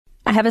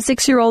I have a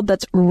 6-year-old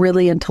that's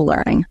really into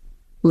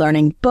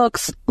learning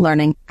books,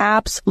 learning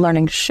apps,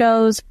 learning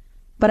shows,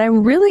 but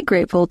I'm really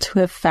grateful to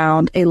have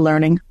found a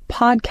learning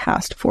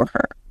podcast for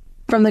her.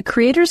 From the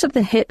creators of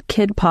the hit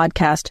kid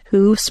podcast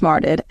Who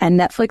Smarted and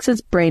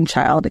Netflix's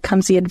Brainchild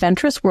comes the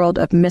adventurous world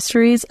of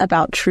mysteries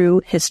about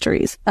true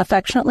histories,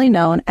 affectionately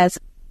known as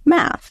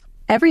math.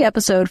 Every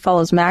episode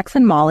follows Max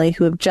and Molly,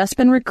 who have just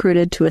been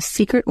recruited to a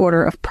secret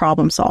order of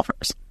problem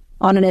solvers,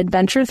 on an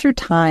adventure through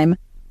time,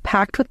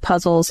 packed with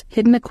puzzles,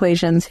 hidden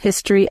equations,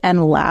 history,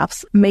 and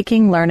laughs,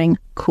 making learning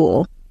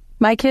cool.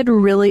 My kid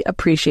really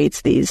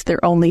appreciates these.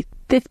 They're only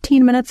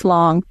 15 minutes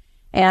long,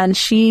 and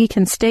she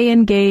can stay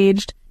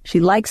engaged. She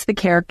likes the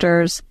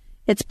characters.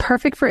 It's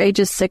perfect for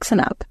ages 6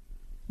 and up.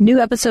 New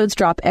episodes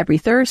drop every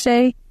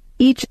Thursday,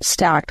 each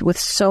stacked with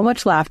so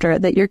much laughter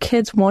that your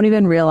kids won't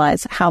even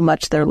realize how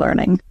much they're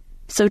learning.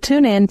 So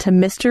tune in to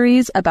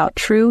Mysteries About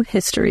True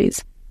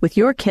Histories with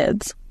your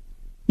kids.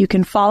 You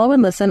can follow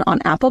and listen on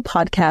Apple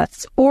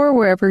Podcasts or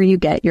wherever you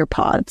get your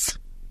pods.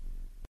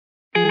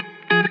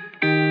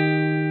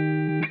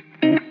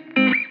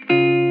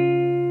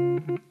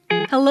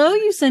 Hello,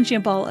 you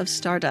sentient ball of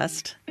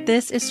stardust.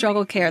 This is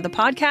Struggle Care, the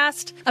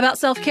podcast about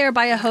self-care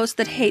by a host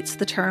that hates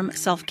the term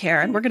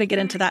self-care, and we're going to get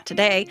into that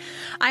today.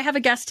 I have a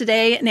guest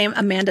today named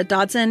Amanda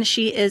Dodson.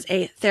 She is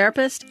a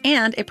therapist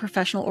and a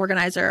professional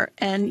organizer,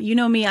 and you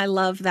know me, I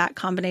love that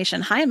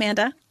combination. Hi,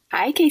 Amanda.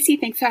 Hi, Casey.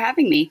 Thanks for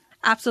having me.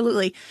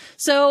 Absolutely.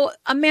 So,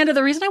 Amanda,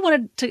 the reason I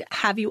wanted to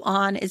have you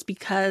on is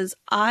because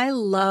I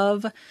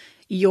love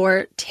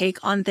your take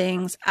on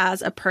things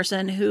as a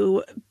person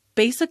who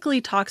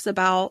basically talks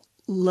about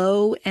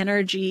low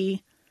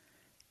energy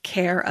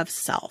care of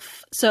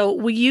self. So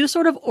will you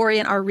sort of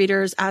orient our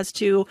readers as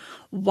to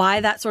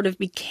why that sort of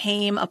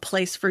became a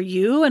place for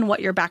you and what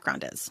your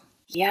background is?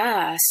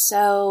 Yeah,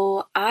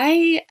 so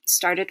I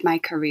started my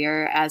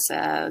career as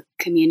a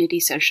community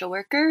social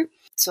worker.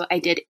 So I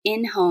did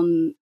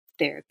in-home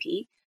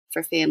therapy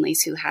for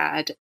families who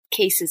had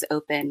cases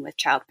open with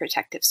Child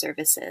Protective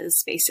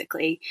Services,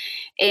 basically.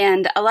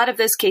 And a lot of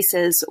those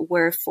cases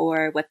were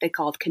for what they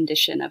called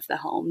condition of the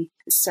home.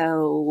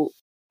 So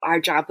our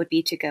job would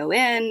be to go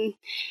in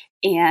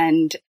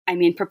and,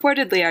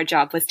 purportedly our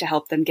job was to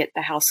help them get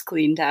the house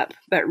cleaned up.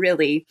 But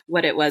really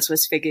what it was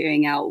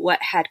figuring out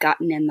what had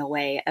gotten in the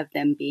way of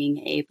them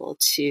being able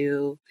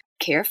to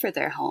care for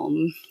their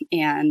home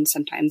and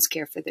sometimes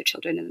care for their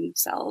children and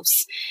themselves.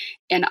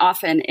 And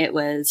often it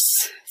was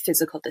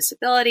physical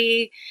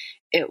disability,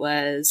 it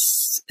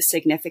was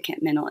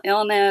significant mental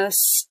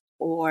illness,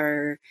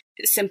 or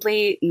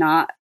simply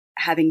not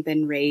having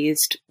been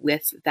raised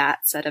with that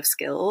set of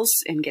skills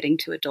and getting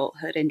to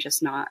adulthood and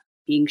just not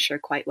being sure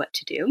quite what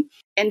to do.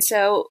 And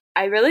so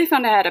I really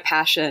found I had a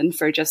passion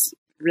for just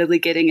really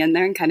getting in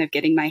there and kind of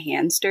getting my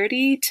hands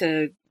dirty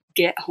to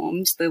get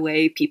homes the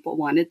way people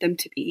wanted them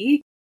to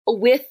be,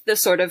 with the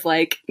sort of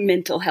like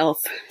mental health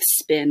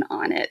spin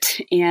on it.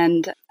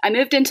 And I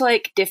moved into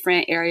like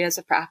different areas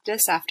of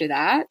practice after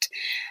that.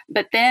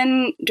 But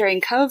then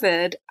during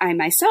COVID, I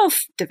myself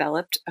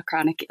developed a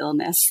chronic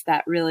illness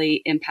that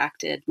really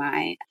impacted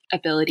my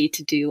ability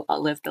to do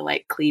all of the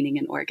like cleaning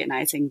and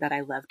organizing that I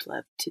loved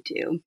to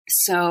do.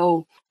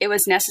 So it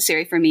was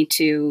necessary for me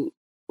to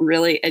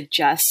really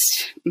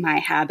adjust my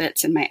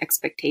habits and my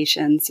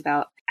expectations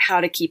about how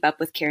to keep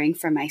up with caring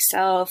for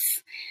myself,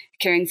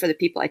 caring for the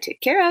people I take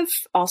care of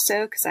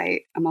also, because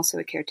I'm also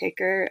a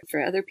caretaker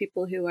for other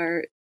people who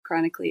are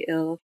chronically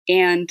ill,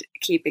 and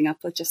keeping up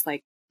with just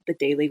like the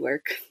daily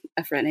work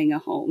of running a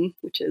home,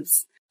 which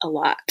is a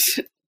lot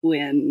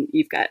when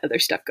you've got other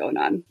stuff going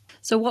on.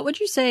 So what would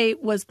you say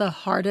was the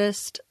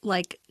hardest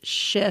like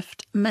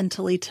shift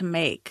mentally to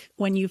make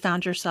when you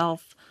found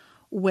yourself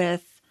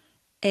with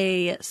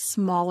a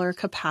smaller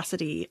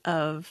capacity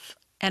of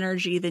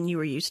energy than you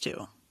were used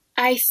to?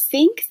 I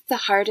think the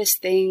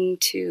hardest thing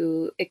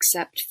to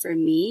accept for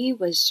me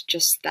was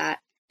just that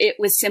it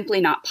was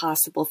simply not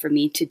possible for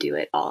me to do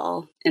it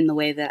all in the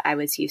way that I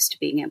was used to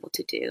being able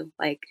to do.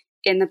 Like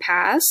in the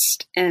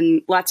past,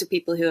 and lots of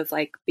people who have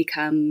like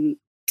become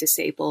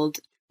disabled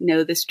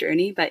know this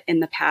journey, but in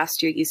the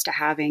past, you're used to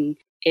having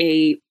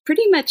a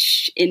pretty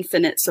much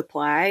infinite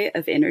supply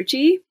of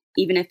energy,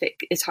 even if it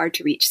is hard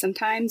to reach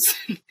sometimes.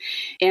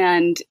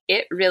 And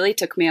it really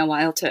took me a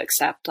while to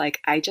accept, like,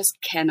 I just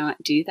cannot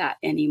do that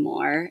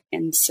anymore.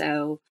 And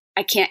so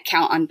I can't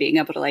count on being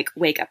able to like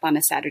wake up on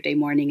a Saturday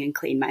morning and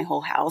clean my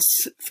whole house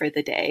for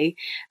the day,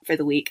 for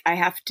the week. I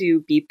have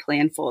to be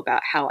planful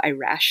about how I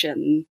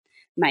ration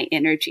my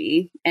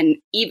energy. And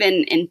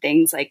even in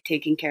things like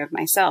taking care of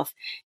myself,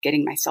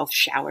 getting myself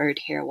showered,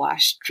 hair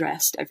washed,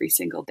 dressed every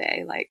single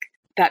day, like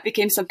that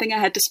became something I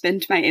had to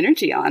spend my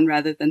energy on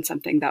rather than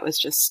something that was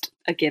just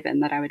a given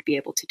that I would be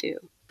able to do.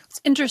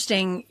 It's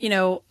interesting. You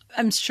know,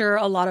 I'm sure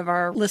a lot of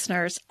our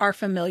listeners are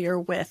familiar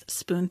with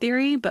spoon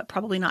theory, but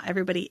probably not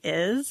everybody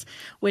is,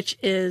 which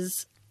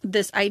is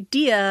this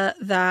idea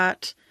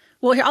that,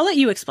 well, here, I'll let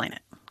you explain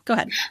it. Go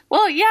ahead.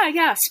 Well,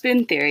 yeah,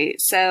 spoon theory.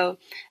 So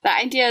the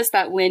idea is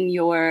that when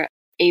you're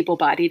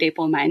able-bodied,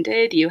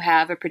 able-minded, you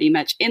have a pretty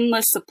much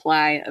endless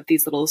supply of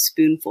these little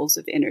spoonfuls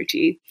of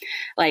energy.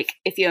 Like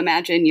if you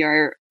imagine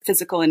your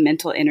physical and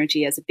mental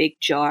energy as a big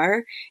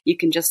jar, you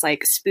can just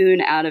like spoon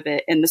out of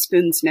it and the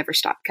spoons never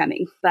stop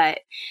coming.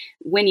 But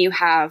when you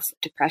have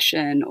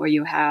depression or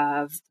you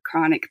have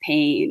chronic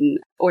pain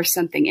or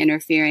something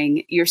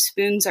interfering, your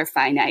spoons are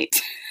finite.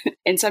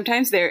 And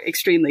sometimes they're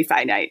extremely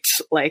finite,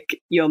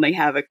 like you only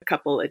have a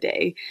couple a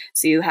day.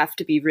 So you have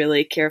to be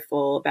really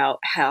careful about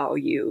how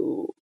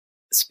you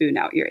spoon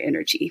out your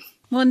energy.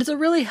 Well, and it's a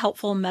really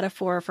helpful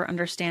metaphor for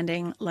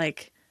understanding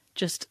like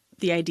just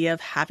the idea of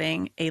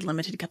having a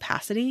limited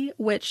capacity,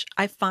 which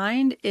I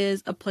find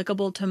is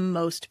applicable to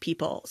most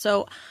people.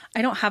 So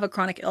I don't have a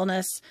chronic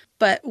illness,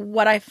 but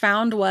what I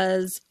found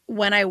was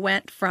when I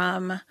went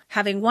from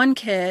having one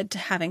kid to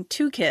having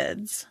two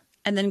kids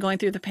and then going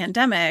through the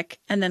pandemic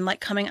and then like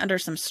coming under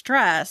some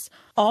stress,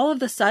 all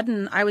of a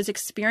sudden I was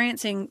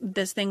experiencing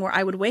this thing where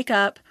I would wake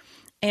up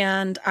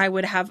and I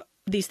would have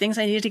these things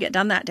I needed to get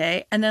done that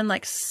day. And then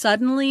like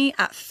suddenly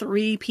at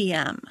 3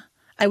 p.m.,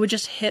 I would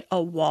just hit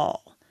a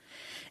wall.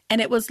 And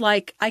it was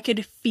like I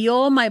could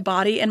feel my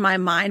body and my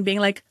mind being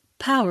like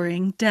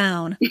powering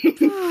down.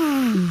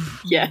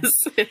 Yes.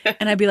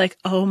 And I'd be like,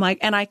 oh my,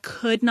 and I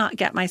could not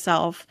get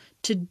myself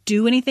to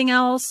do anything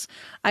else.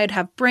 I'd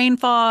have brain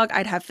fog,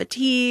 I'd have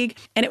fatigue,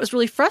 and it was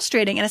really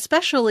frustrating. And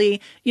especially,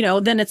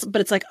 then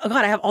it's like, oh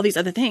God, I have all these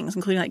other things,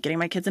 including like getting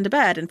my kids into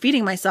bed and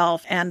feeding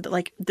myself and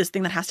like this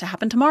thing that has to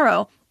happen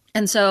tomorrow.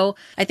 And so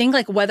I think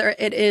like whether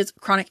it is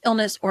chronic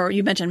illness or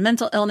you mentioned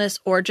mental illness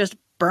or just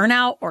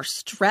burnout or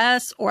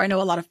stress, or I know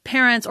a lot of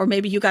parents, or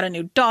maybe you got a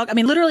new dog. I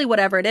mean, literally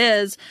whatever it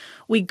is,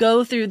 we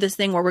go through this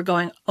thing where we're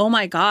going, oh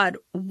my God,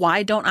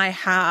 why don't I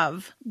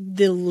have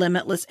the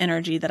limitless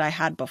energy that I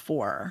had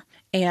before?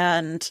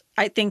 And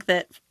I think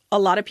that a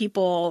lot of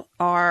people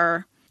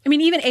are,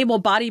 even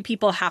able-bodied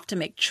people have to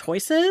make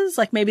choices.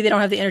 Like maybe they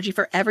don't have the energy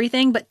for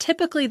everything, but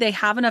typically they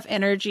have enough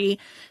energy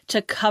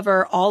to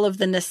cover all of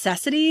the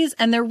necessities.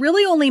 And they're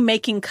really only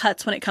making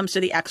cuts when it comes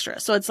to the extra.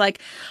 So it's like,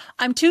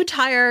 I'm too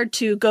tired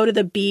to go to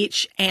the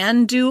beach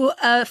and do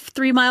a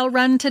 3-mile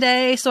run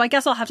today. So I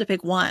guess I'll have to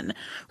pick one,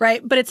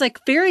 right? But it's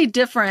like very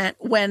different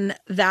when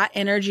that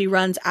energy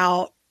runs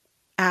out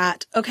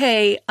at,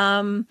 okay,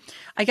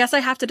 I guess I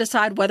have to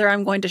decide whether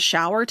I'm going to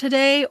shower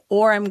today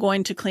or I'm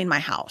going to clean my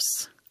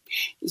house.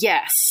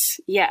 Yes.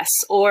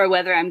 Or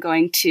whether I'm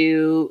going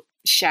to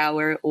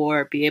shower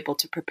or be able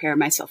to prepare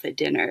myself a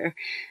dinner,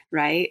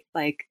 right?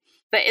 Like,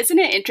 but isn't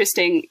it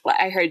interesting?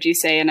 I heard you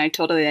say, and I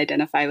totally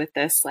identify with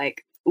this,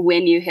 like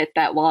when you hit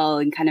that wall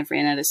and kind of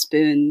ran out of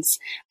spoons,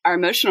 our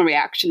emotional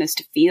reaction is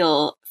to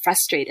feel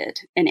frustrated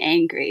and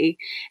angry.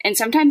 And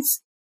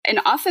sometimes, and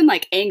often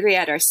like angry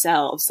at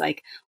ourselves,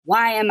 like,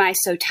 why am I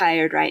so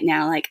tired right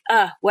now? Like,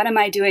 what am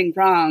I doing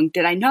wrong?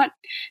 Did I not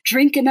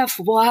drink enough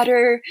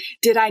water?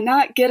 Did I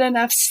not get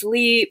enough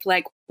sleep?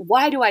 Like,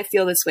 why do I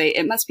feel this way?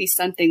 It must be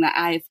something that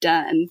I've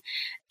done.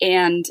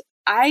 And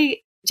I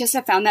just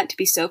have found that to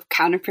be so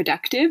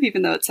counterproductive,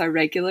 even though it's our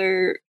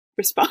regular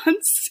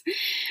response,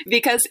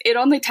 because it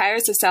only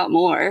tires us out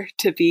more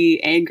to be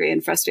angry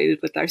and frustrated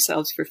with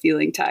ourselves for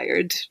feeling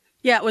tired.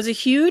 Yeah, it was a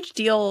huge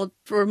deal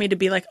for me to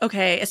be like,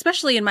 okay,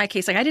 especially in my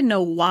case, like I didn't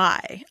know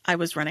why I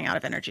was running out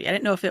of energy. I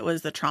didn't know if it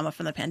was the trauma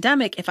from the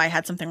pandemic, if I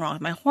had something wrong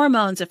with my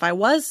hormones, if I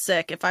was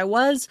sick, if I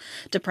was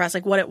depressed,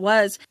 like what it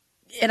was.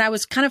 And I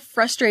was kind of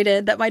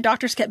frustrated that my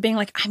doctors kept being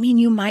like,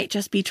 you might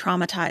just be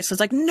traumatized. So it's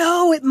like,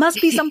 no, it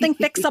must be something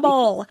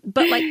fixable.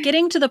 But like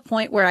getting to the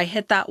point where I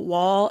hit that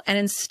wall and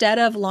instead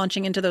of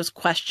launching into those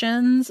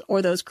questions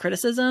or those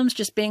criticisms,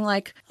 just being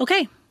like,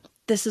 okay,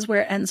 this is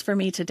where it ends for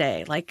me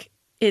today. Like,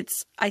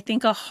 it's, I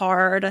think, a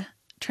hard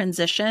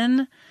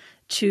transition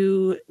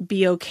to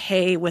be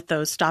okay with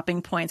those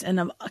stopping points and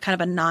a kind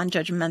of a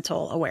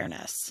non-judgmental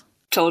awareness.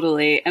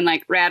 Totally. And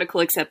like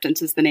radical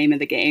acceptance is the name of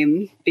the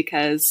game,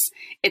 because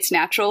it's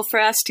natural for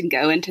us to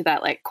go into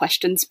that like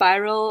question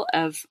spiral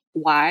of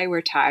why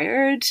we're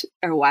tired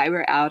or why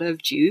we're out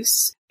of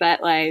juice.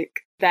 But like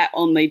that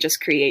only just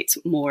creates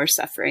more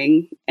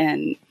suffering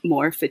and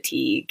more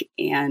fatigue.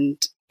 And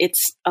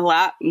it's a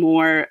lot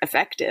more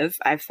effective,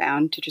 I've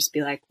found, to just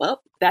be like,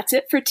 well, that's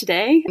it for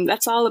today. And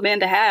that's all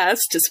Amanda has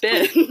to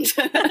spend.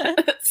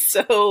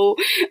 So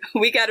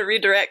we got to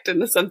redirect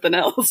into something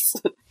else.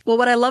 Well,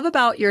 what I love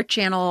about your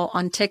channel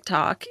on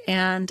TikTok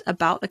and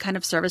about the kind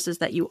of services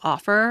that you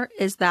offer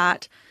is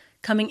that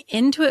coming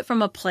into it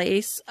from a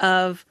place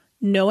of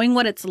knowing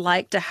what it's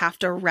like to have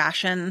to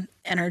ration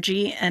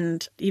energy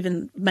and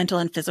even mental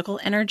and physical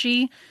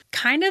energy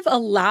kind of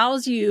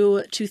allows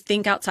you to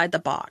think outside the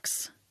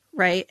box.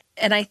 Right.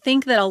 And I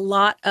think that a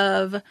lot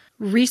of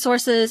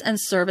resources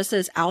and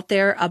services out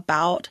there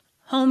about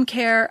home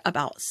care,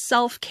 about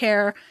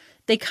self-care,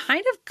 they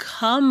kind of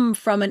come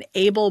from an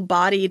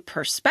able-bodied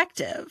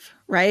perspective,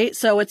 right?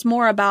 So it's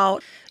more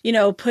about,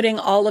 putting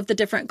all of the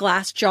different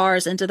glass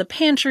jars into the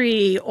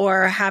pantry,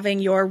 or having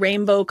your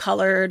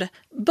rainbow-colored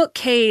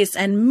bookcase,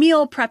 and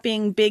meal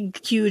prepping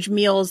big, huge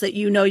meals that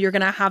you're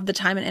going to have the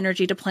time and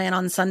energy to plan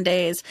on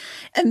Sundays,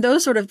 and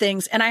those sort of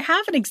things. And I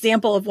have an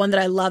example of one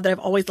that I love, that I've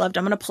always loved.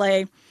 I'm going to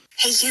play.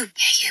 Hey, you.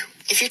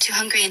 If you're too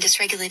hungry and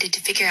dysregulated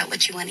to figure out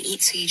what you want to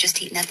eat, so you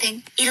just eat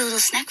nothing, eat a little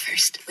snack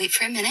first. Wait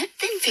for a minute,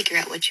 then figure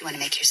out what you want to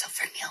make yourself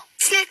for a meal.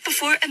 Snack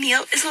before a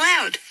meal is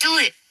allowed. Do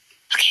it.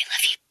 Okay,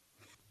 love you.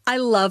 I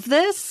love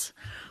this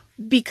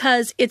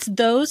because it's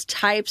those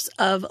types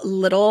of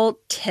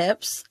little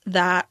tips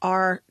that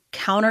are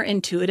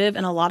counterintuitive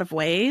in a lot of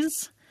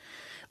ways.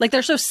 Like,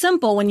 they're so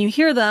simple when you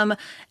hear them,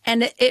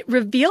 and it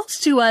reveals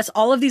to us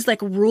all of these like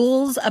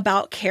rules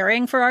about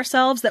caring for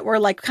ourselves that we're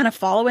like kind of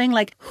following.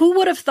 Like, who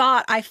would have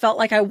thought I felt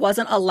like I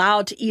wasn't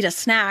allowed to eat a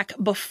snack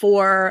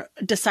before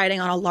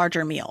deciding on a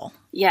larger meal?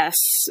 Yes,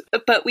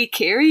 but we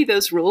carry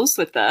those rules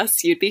with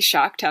us. You'd be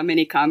shocked how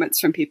many comments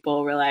from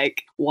people were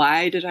like,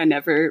 why did I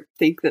never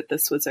think that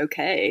this was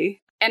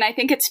okay? And I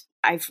think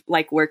I've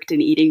like worked in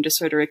eating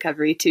disorder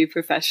recovery too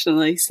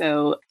professionally.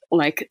 So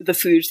like the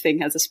food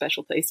thing has a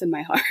special place in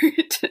my heart.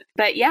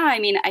 But yeah, I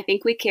mean, I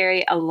think we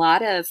carry a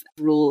lot of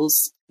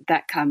rules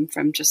that come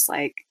from just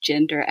like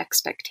gender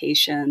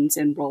expectations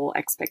and role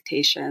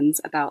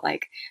expectations about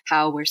like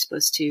how we're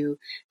supposed to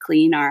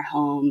clean our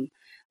home,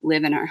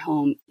 live in our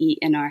home, eat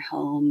in our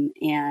home.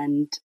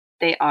 And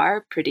they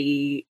are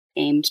pretty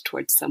aimed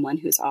towards someone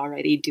who's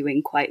already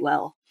doing quite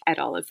well at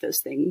all of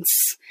those things.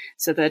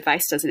 So the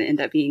advice doesn't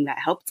end up being that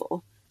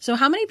helpful. So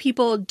how many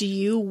people do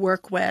you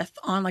work with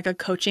on like a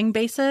coaching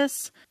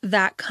basis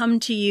that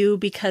come to you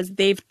because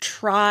they've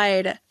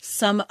tried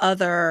some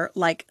other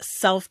like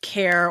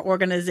self-care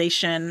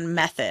organization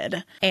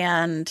method,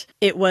 and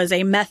it was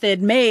a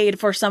method made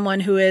for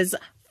someone who is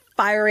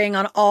firing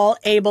on all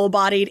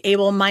able-bodied,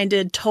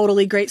 able-minded,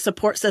 totally great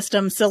support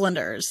system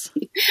cylinders?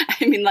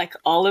 I mean, like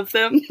all of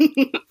them,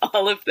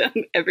 all of them,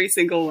 every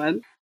single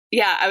one.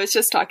 Yeah, I was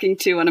just talking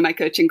to one of my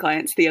coaching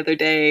clients the other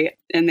day,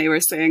 and they were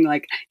saying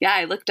like, yeah,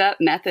 I looked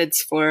up methods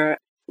for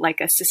like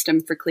a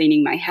system for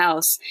cleaning my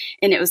house.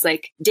 And it was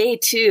like, day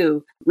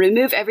 2,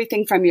 remove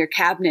everything from your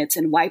cabinets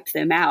and wipe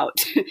them out.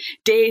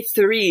 Day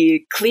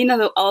 3, clean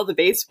all the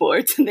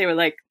baseboards. And they were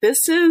like,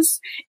 this is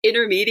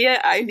intermediate.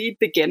 I need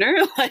beginner.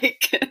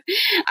 Like,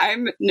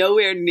 I'm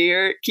nowhere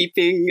near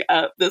keeping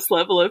up this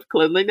level of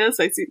cleanliness.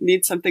 I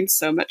need something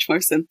so much more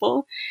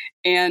simple.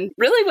 And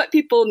really what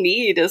people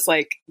need is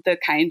like the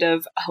kind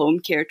of home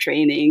care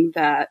training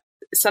that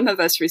some of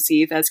us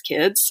receive as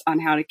kids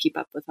on how to keep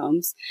up with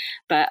homes,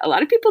 but a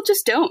lot of people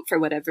just don't for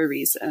whatever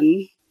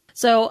reason.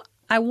 So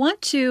I want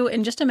to,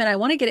 in just a minute, I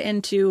want to get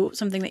into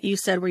something that you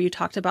said where you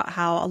talked about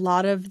how a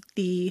lot of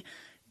the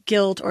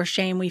guilt or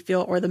shame we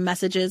feel, or the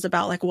messages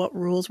about like what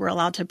rules we're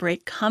allowed to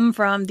break, come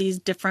from these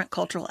different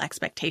cultural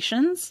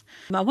expectations.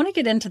 I want to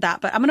get into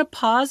that, but I'm going to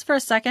pause for a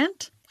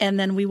second and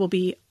then we will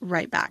be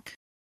right back.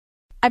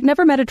 I've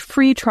never met a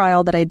free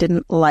trial that I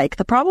didn't like.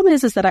 The problem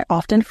is that I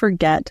often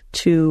forget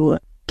to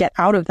get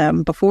out of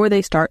them before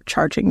they start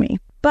charging me.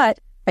 But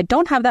I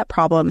don't have that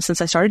problem since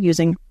I started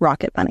using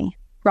Rocket Money.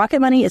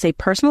 Rocket Money is a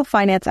personal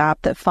finance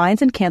app that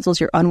finds and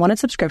cancels your unwanted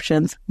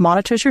subscriptions,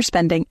 monitors your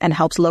spending, and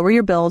helps lower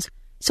your bills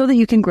so that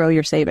you can grow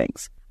your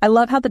savings. I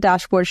love how the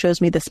dashboard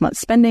shows me this month's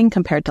spending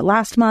compared to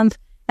last month,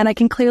 and I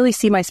can clearly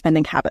see my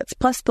spending habits.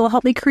 Plus, they'll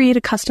help me create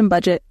a custom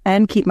budget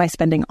and keep my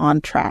spending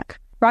on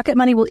track. Rocket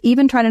Money will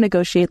even try to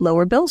negotiate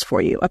lower bills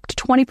for you, up to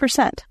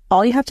 20%.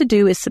 All you have to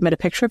do is submit a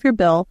picture of your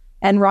bill,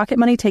 and Rocket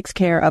Money takes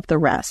care of the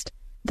rest.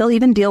 They'll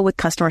even deal with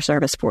customer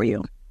service for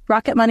you.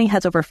 Rocket Money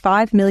has over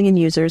 5 million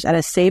users and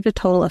has saved a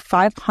total of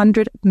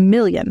 $500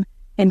 million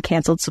in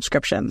canceled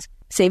subscriptions,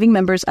 saving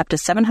members up to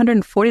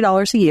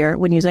 $740 a year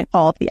when using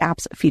all of the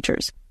app's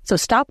features. So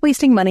stop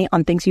wasting money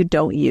on things you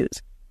don't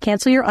use.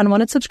 Cancel your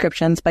unwanted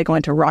subscriptions by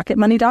going to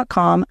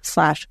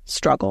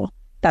rocketmoney.com/struggle.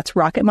 That's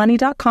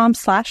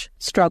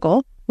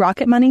rocketmoney.com/struggle.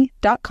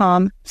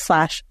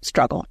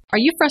 rocketmoney.com/struggle. Are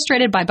you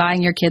frustrated by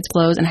buying your kids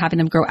clothes and having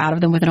them grow out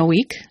of them within a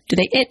week? Do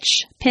they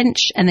itch,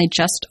 pinch, and they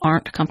just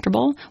aren't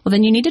comfortable? Well,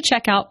 then you need to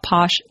check out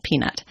Posh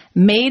Peanut.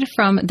 Made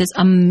from this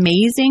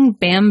amazing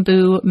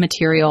bamboo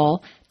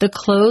material, the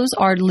clothes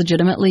are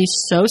legitimately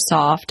so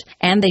soft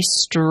and they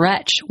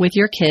stretch with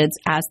your kids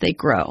as they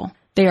grow.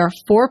 They are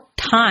 4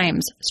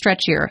 times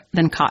stretchier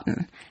than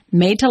cotton.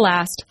 Made to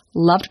last,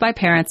 loved by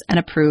parents, and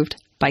approved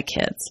by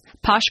kids.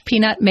 Posh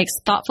Peanut makes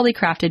thoughtfully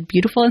crafted,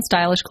 beautiful and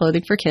stylish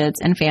clothing for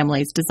kids and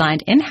families,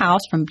 designed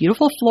in-house from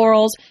beautiful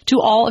florals to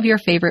all of your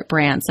favorite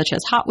brands such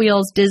as Hot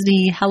Wheels,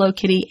 Disney, Hello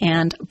Kitty,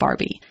 and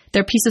Barbie.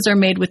 Their pieces are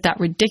made with that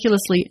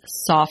ridiculously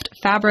soft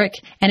fabric,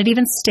 and it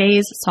even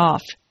stays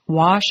soft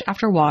wash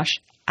after wash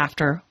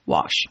after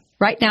wash.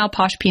 Right now,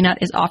 Posh Peanut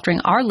is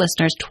offering our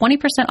listeners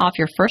 20% off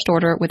your first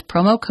order with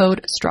promo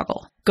code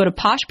STRUGGLE. Go to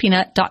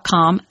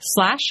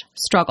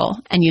poshpeanut.com/struggle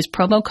and use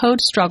promo code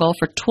STRUGGLE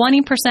for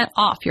 20%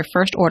 off your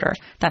first order.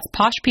 That's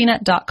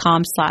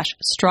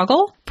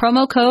poshpeanut.com/struggle,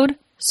 promo code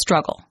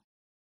STRUGGLE.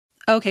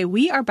 Okay,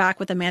 we are back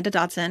with Amanda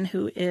Dodson,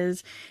 who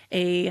is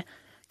a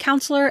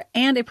counselor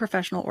and a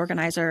professional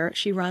organizer.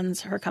 She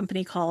runs her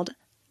company called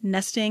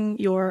Nesting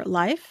Your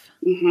Life.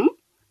 Mm-hmm.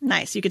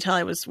 Nice. You could tell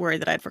I was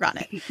worried that I'd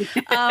forgotten it.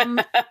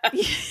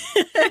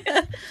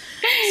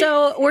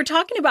 So we're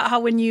talking about how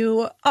when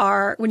you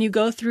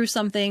go through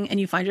something and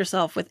you find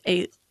yourself with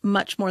a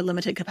much more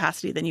limited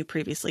capacity than you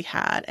previously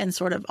had, and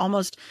sort of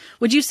almost,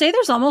 would you say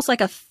there's almost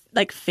like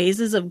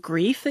phases of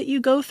grief that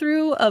you go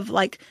through of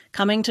like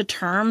coming to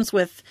terms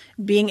with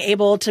being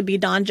able to be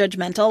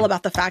non-judgmental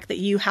about the fact that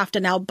you have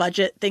to now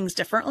budget things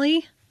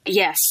differently?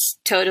 Yes,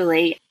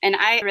 totally. And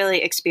I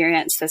really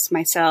experienced this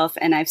myself,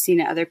 and I've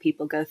seen other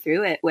people go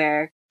through it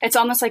where it's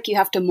almost like you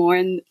have to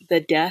mourn the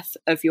death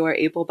of your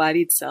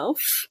able-bodied self,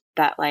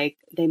 that like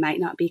they might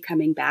not be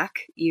coming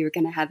back. You're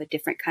going to have a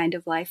different kind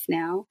of life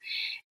now.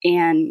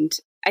 And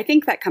I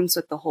think that comes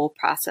with the whole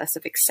process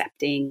of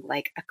accepting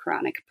like a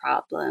chronic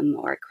problem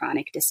or a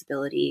chronic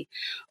disability,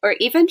 or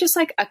even just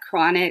like a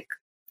chronic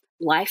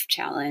life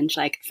challenge.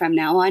 Like from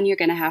now on, you're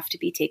going to have to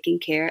be taking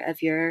care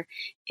of your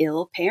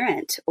ill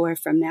parent, or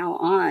from now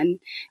on,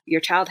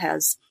 your child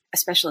has a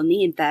special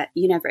need that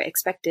you never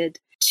expected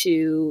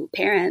to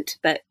parent,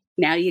 but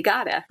now you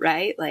gotta,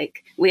 right?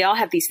 Like we all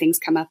have these things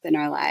come up in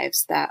our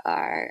lives that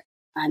are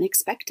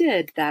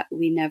unexpected, that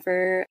we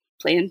never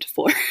planned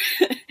for.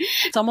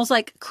 It's almost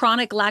like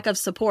chronic lack of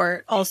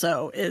support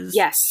also is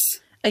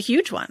a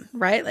huge one,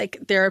 right? Like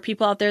there are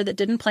people out there that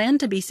didn't plan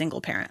to be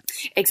single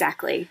parents.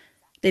 Exactly.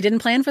 They didn't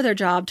plan for their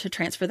job to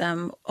transfer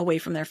them away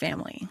from their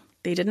family.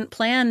 They didn't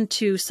plan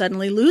to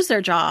suddenly lose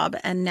their job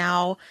and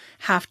now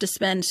have to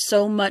spend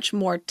so much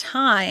more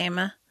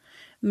time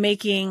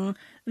making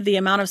the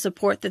amount of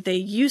support that they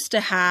used to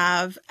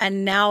have,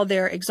 and now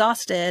they're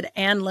exhausted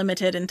and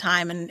limited in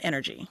time and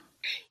energy.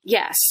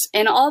 Yes.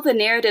 And all the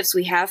narratives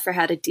we have for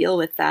how to deal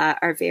with that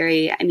are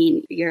very, I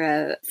mean,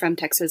 you're from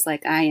Texas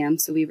like I am,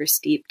 so we were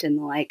steeped in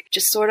like,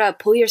 just sort of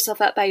pull yourself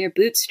up by your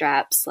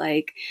bootstraps,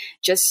 like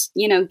just,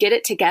 get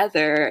it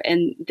together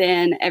and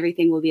then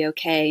everything will be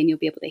okay and you'll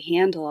be able to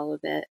handle all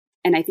of it.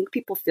 And I think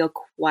people feel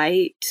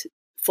quite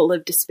full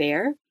of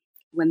despair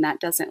when that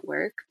doesn't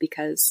work,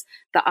 because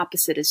the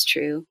opposite is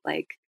true.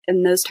 Like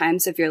in those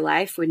times of your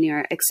life when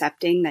you're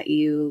accepting that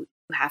you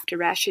have to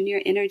ration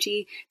your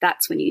energy,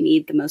 that's when you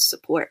need the most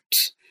support.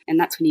 And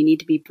that's when you need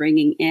to be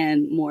bringing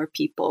in more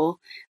people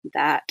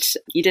that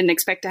you didn't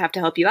expect to have to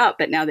help you out,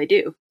 but now they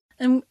do.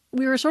 And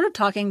we were sort of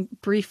talking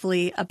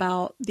briefly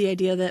about the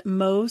idea that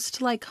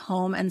most like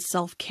home and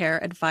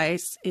self-care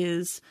advice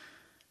is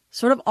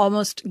sort of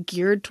almost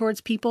geared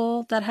towards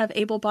people that have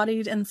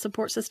able-bodied and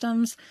support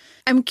systems.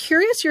 I'm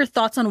curious your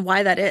thoughts on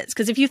why that is.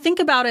 Because if you think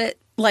about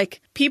it, like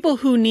people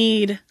who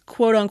need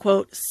quote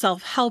unquote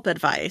self-help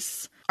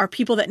advice are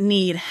people that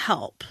need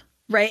help,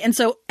 right?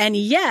 And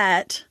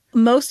yet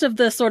most of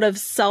the sort of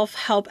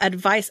self-help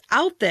advice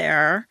out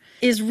there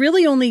is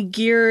really only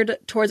geared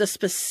towards a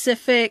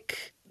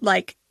specific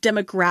like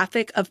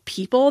demographic of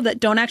people that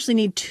don't actually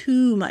need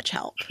too much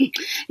help.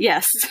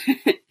 Yes.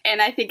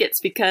 And I think it's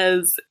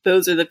because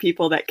those are the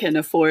people that can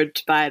afford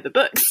to buy the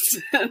books.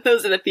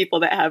 Those are the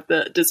people that have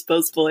the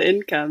disposable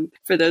income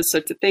for those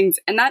sorts of things.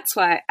 And that's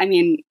why, I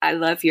mean, I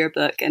love your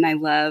book and I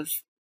love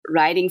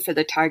writing for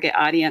the target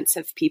audience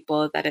of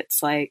people that it's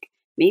like,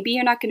 maybe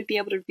you're not going to be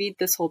able to read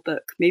this whole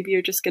book. Maybe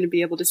you're just going to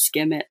be able to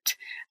skim it.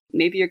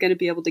 Maybe you're going to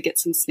be able to get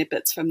some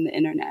snippets from the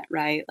internet,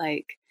 right?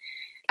 Like,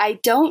 I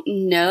don't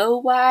know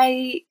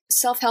why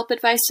self-help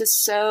advice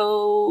is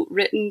so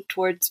written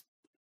towards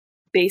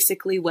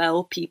basically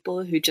well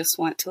people who just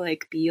want to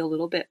like be a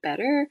little bit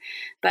better.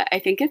 But I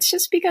think it's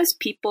just because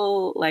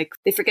people like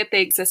they forget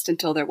they exist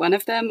until they're one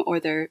of them or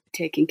they're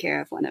taking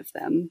care of one of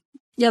them.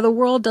 Yeah, the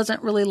world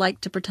doesn't really like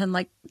to pretend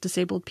like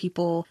disabled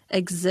people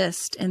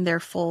exist in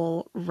their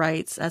full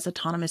rights as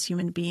autonomous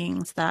human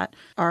beings that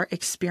are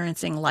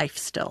experiencing life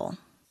still.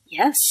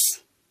 Yes.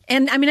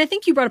 And I mean, I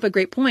think you brought up a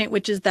great point,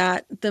 which is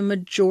that the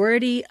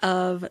majority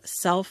of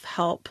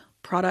self-help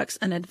products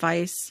and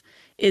advice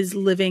is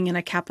living in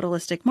a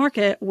capitalistic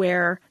market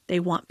where they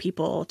want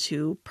people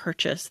to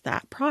purchase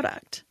that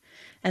product.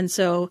 And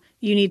so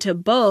you need to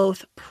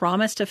both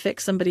promise to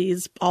fix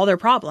all their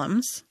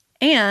problems,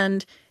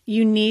 and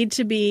you need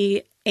to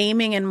be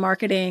aiming and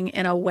marketing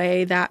in a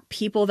way that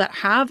people that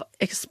have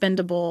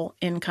expendable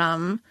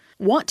income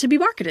want to be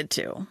marketed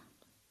to.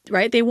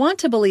 Right? They want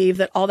to believe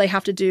that all they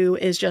have to do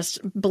is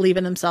just believe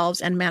in themselves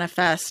and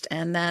manifest.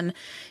 And then,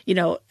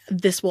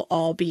 this will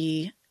all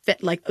be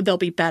fit. Like they'll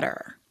be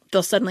better.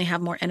 They'll suddenly have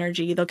more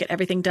energy. They'll get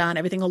everything done.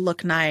 Everything will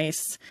look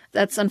nice.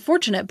 That's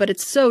unfortunate, but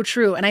it's so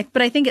true.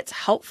 But I think it's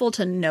helpful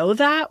to know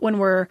that when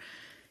we're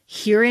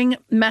hearing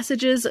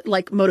messages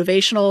like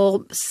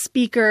motivational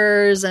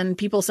speakers and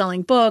people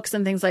selling books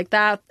and things like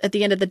that. At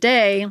the end of the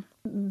day,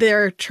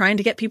 they're trying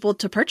to get people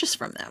to purchase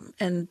from them.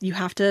 And you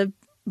have to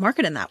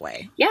market in that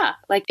way. Yeah,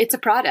 like it's a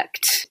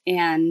product.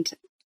 And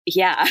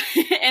Yeah.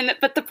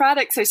 But the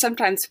products are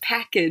sometimes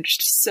packaged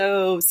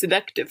so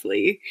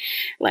seductively.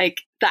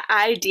 Like the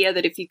idea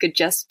that if you could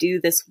just do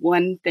this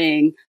one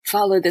thing,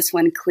 follow this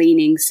one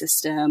cleaning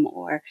system,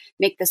 or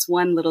make this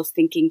one little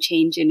thinking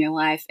change in your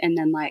life, and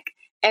then like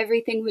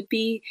everything would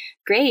be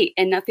great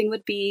and nothing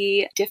would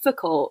be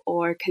difficult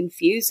or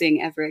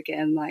confusing ever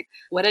again. Like,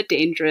 what a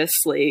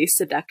dangerously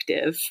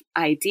seductive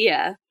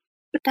idea.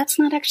 But that's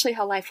not actually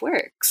how life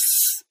works.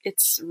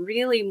 It's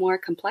really more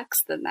complex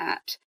than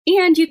that.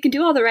 And you can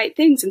do all the right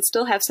things and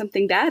still have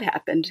something bad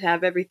happen, to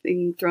have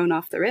everything thrown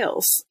off the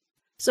rails.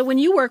 So when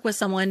you work with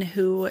someone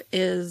who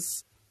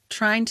is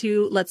trying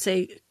to, let's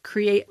say,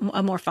 create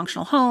a more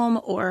functional home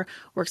or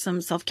work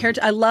some self-care,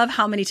 I love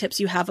how many tips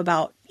you have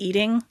about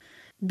eating.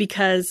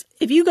 Because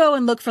if you go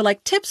and look for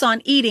like tips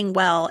on eating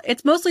well,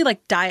 it's mostly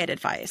like diet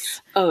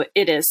advice. Oh,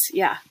 it is.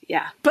 Yeah.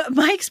 Yeah. But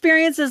my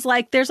experience is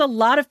like, there's a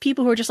lot of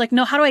people who are just like,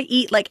 no, how do I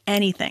eat like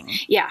anything?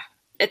 Yeah.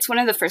 It's one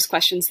of the first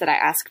questions that I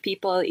ask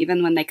people,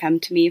 even when they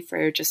come to me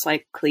for just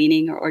like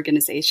cleaning or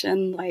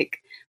organization, like,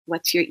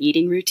 what's your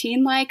eating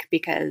routine like?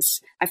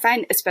 Because I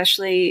find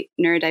especially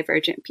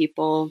neurodivergent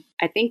people,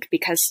 I think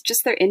because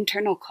just their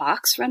internal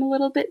clocks run a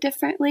little bit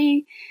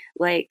differently,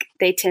 like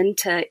they tend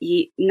to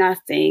eat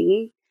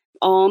nothing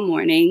all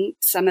morning,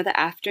 some of the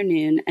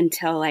afternoon,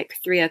 until like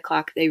 3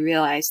 o'clock, they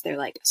realize they're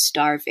like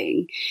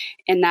starving.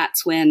 And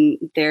that's when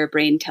their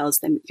brain tells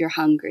them you're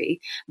hungry.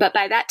 But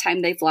by that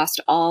time, they've lost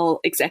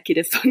all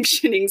executive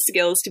functioning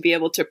skills to be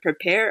able to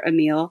prepare a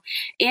meal.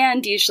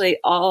 And usually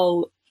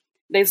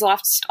they've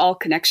lost all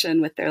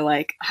connection with their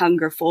like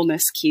hunger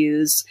fullness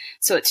cues.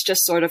 So it's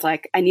just sort of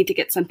like, I need to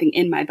get something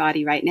in my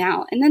body right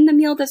now. And then the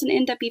meal doesn't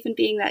end up even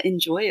being that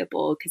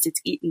enjoyable because it's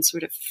eaten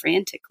sort of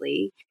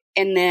frantically.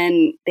 And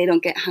then they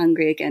don't get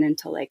hungry again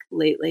until like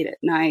late at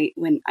night,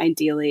 when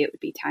ideally it would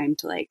be time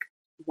to like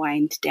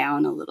wind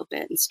down a little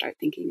bit and start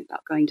thinking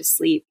about going to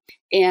sleep.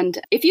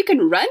 And if you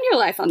can run your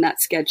life on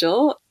that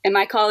schedule, am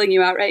I calling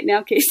you out right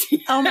now,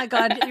 Casey? Oh my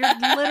God,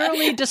 you're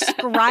literally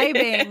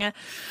describing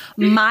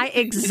my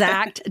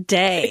exact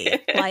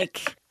day.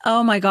 Like,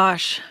 oh my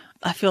gosh,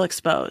 I feel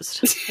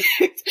exposed.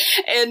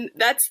 And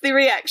that's the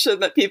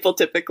reaction that people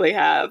typically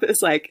have,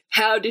 is like,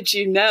 how did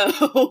you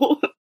know?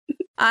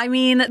 I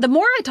mean, the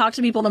more I talk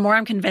to people, the more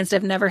I'm convinced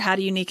I've never had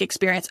a unique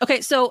experience.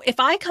 Okay, so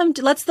if I come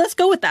to, let's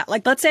go with that.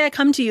 Like, let's say I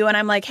come to you and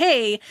I'm like,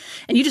 hey,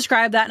 and you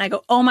describe that and I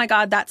go, oh my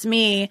God, that's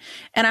me.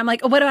 And I'm like,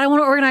 oh, but I want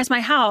to organize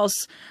my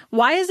house.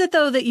 Why is it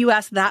though that you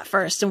ask that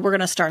first and we're going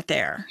to start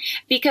there?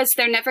 Because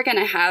they're never going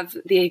to have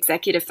the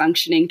executive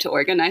functioning to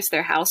organize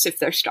their house if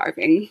they're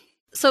starving.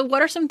 So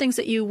what are some things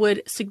that you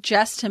would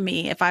suggest to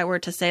me if I were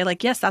to say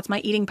like, yes, that's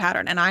my eating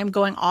pattern and I'm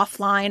going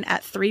offline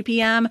at 3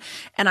 p.m.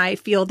 and I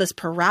feel this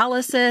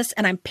paralysis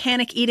and I'm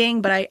panic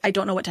eating, but I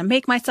don't know what to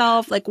make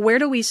myself. Like, where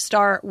do we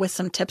start with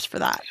some tips for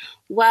that?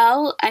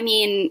 Well, I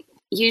mean,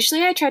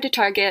 usually I try to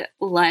target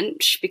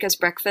lunch because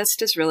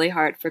breakfast is really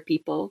hard for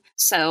people.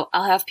 So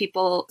I'll have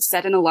people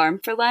set an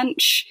alarm for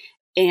lunch.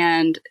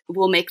 And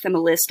we'll make them a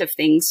list of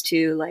things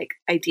to, like,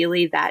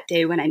 ideally that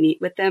day when I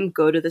meet with them,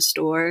 go to the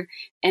store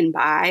and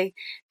buy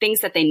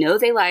things that they know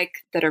they like,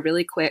 that are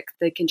really quick,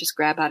 they can just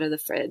grab out of the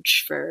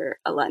fridge for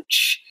a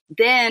lunch.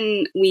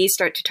 Then we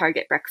start to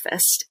target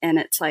breakfast. And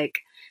it's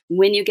like,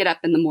 when you get up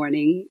in the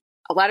morning,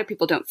 a lot of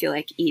people don't feel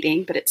like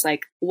eating, but it's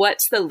like,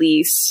 what's the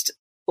least,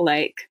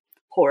 like,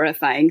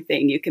 horrifying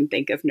thing you can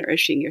think of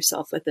nourishing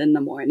yourself with in the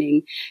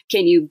morning?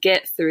 Can you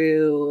get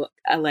through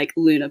a like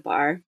Luna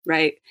bar,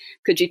 right?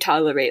 Could you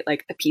tolerate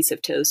like a piece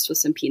of toast with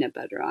some peanut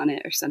butter on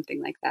it or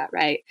something like that,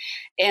 right?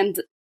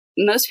 And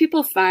most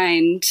people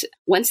find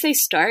once they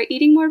start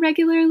eating more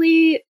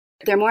regularly,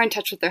 they're more in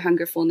touch with their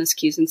hunger fullness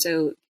cues. And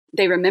so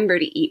they remember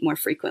to eat more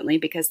frequently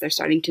because they're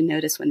starting to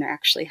notice when they're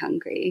actually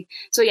hungry.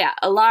 So yeah,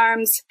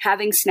 alarms,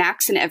 having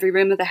snacks in every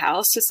room of the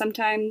house is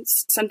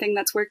sometimes something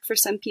that's worked for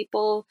some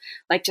people,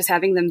 like just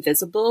having them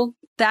visible.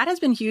 That has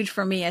been huge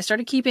for me. I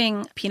started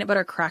keeping peanut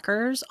butter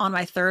crackers on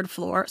my 3rd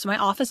floor. So my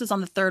office is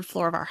on the 3rd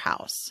floor of our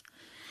house.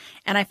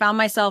 And I found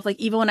myself, like,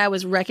 even when I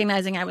was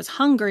recognizing I was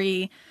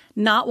hungry,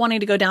 not wanting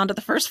to go down to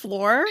the 1st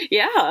floor.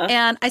 Yeah.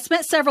 And I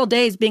spent several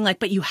days being like,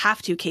 but you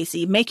have to,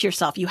 Casey, make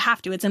yourself, you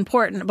have to, it's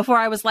important. Before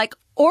I was like,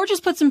 or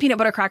just put some peanut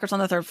butter crackers on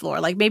the 3rd floor.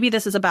 Like, maybe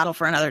this is a battle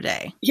for another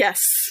day. Yes.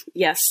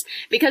 Yes.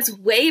 Because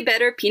way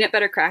better peanut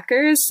butter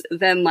crackers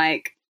than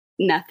like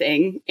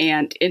nothing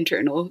and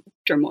internal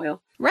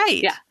turmoil.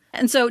 Right. Yeah.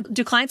 And so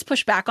do clients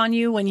push back on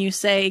you when you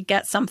say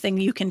get something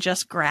you can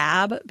just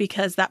grab?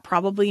 Because that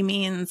probably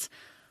means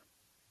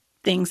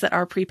things that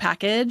are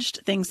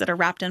prepackaged, things that are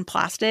wrapped in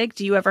plastic.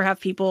 Do you ever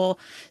have people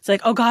say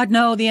like, oh God,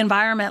 no, the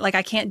environment, like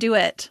I can't do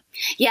it?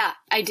 Yeah,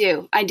 I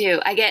do. I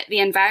get the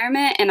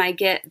environment and I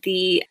get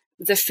the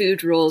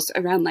food rules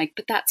around like,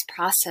 but that's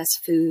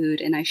processed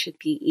food and I should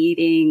be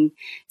eating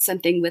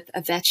something with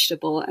a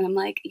vegetable. And I'm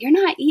like, you're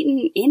not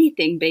eating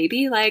anything,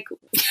 baby. Like,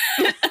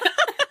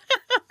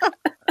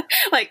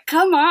 like,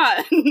 come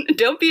on,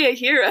 don't be a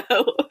hero.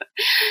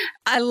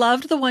 I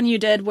loved the one you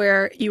did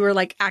where you were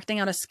like acting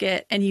out a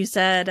skit and you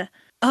said,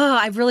 oh,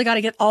 I've really got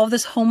to get all of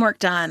this homework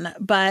done,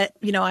 but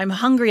I'm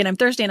hungry and I'm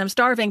thirsty and I'm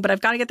starving, but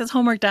I've got to get this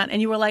homework done.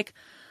 And you were like,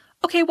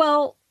 okay,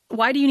 well,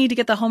 why do you need to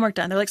get the homework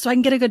done? They're like, so I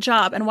can get a good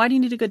job. And why do you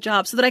need a good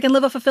job? So that I can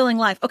live a fulfilling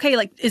life. Okay,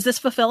 like, is this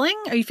fulfilling?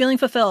 Are you feeling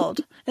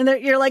fulfilled? And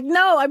you're like,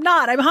 no, I'm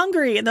not. I'm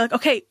hungry. And they're like,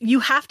 okay, you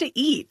have to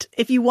eat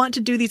if you want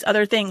to do these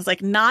other things.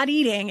 Like, not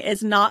eating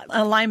is not in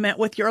alignment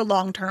with your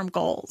long-term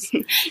goals.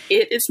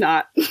 It is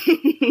not.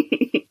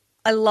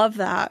 I love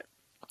that.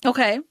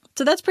 Okay.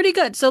 So that's pretty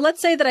good. So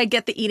let's say that I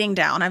get the eating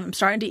down. I'm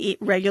starting to eat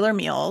regular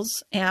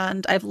meals,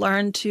 and I've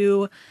learned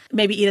to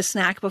maybe eat a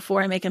snack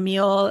before I make a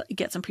meal,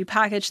 get some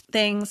prepackaged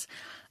things.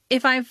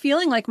 If I'm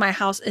feeling like my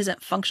house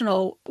isn't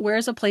functional,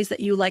 where's a place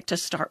that you like to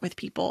start with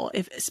people,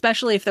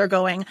 especially if they're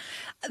going,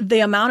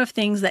 the amount of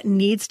things that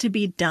needs to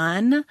be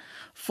done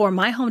for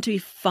my home to be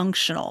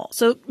functional?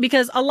 So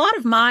because a lot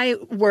of my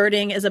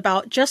wording is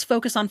about just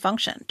focus on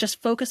function,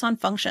 just focus on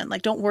function.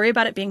 Like, don't worry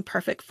about it being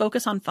perfect,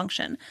 focus on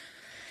function.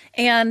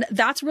 And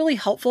that's really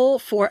helpful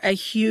for a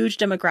huge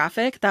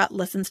demographic that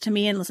listens to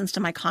me and listens to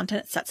my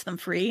content. It sets them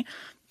free.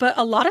 But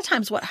a lot of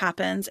times what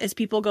happens is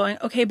people going,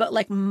 okay, but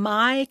like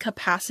my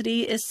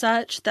capacity is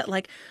such that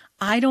like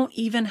I don't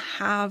even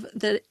have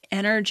the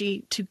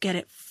energy to get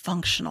it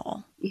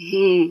functional.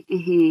 Mm-hmm,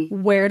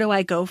 mm-hmm. Where do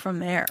I go from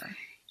there?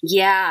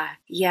 Yeah.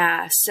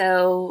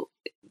 So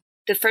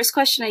the first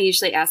question I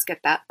usually ask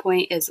at that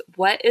point is,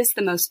 what is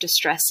the most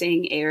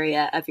distressing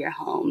area of your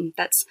home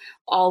that's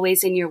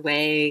always in your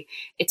way?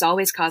 It's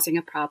always causing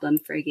a problem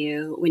for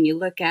you. When you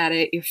look at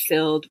it, you're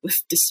filled with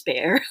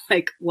despair.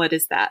 Like, what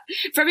is that?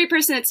 For every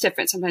person, it's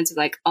different. Sometimes it's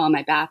like, oh,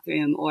 my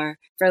bathroom. Or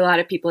for a lot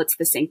of people, it's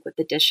the sink with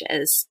the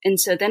dishes. And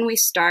so then we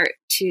start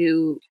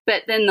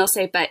but then they'll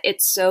say, but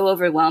it's so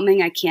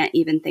overwhelming, I can't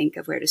even think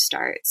of where to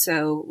start.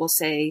 So we'll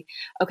say,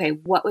 okay,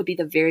 what would be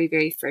the very,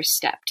 very first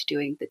step to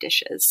doing the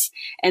dishes?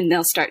 And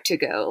they'll start to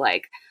go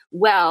like,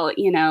 well,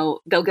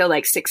 they'll go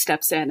like 6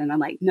 steps in, and I'm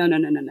like, no,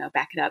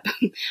 back it up.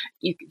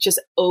 You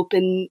just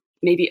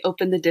maybe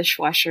open the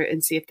dishwasher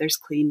and see if there's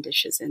clean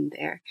dishes in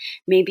there.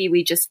 Maybe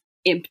we just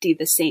empty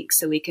the sink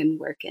so we can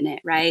work in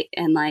it, right?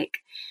 And like,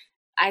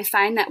 I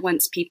find that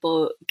once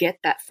people get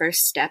that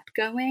first step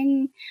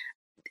going,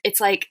 it's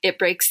like it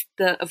breaks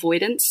the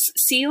avoidance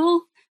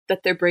seal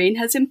that their brain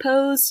has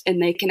imposed,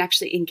 and they can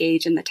actually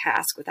engage in the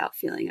task without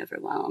feeling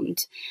overwhelmed.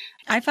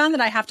 I found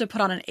that I have to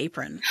put on an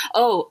apron.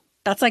 Oh,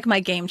 that's like my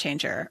game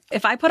changer.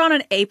 If I put on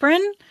an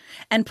apron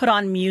and put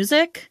on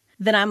music,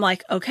 then I'm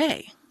like,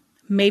 okay,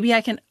 maybe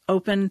I can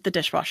open the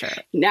dishwasher.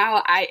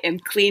 Now I am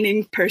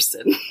cleaning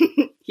person.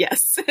 Yes.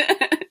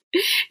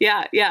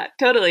 Yeah,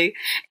 totally.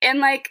 And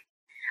like,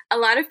 a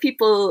lot of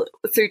people,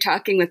 through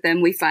talking with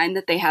them, we find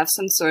that they have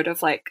some sort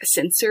of like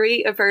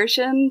sensory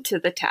aversion to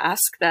the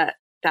task that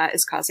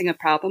is causing a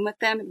problem with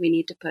them. And we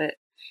need to put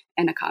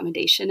an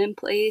accommodation in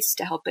place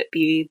to help it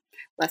be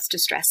less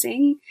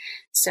distressing.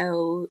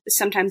 So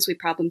sometimes we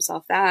problem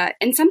solve that.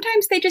 And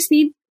sometimes they just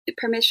need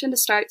permission to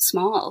start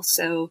small.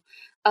 So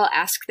I'll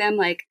ask them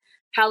like,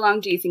 how long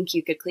do you think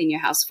you could clean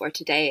your house for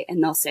today?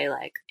 And they'll say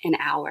like an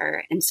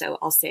hour. And so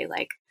I'll say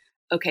like,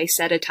 okay,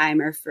 set a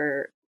timer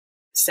for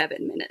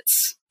 7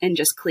 minutes and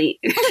just clean.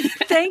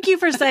 Thank you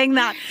for saying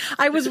that.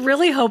 I was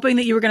really hoping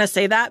that you were going to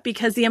say that,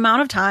 because the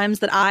amount of times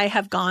that I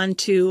have gone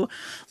to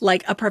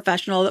like a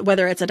professional,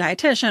 whether it's a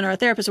dietitian or a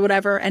therapist or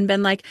whatever, and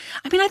been like,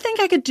 I mean, I think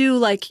I could do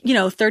like,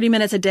 30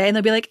 minutes a day. And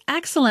they'll be like,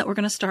 excellent. We're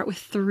going to start with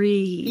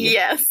 3.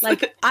 Yes.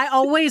 Like, I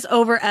always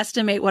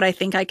overestimate what I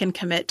think I can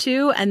commit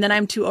to, and then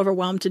I'm too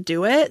overwhelmed to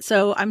do it.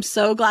 So I'm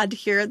so glad to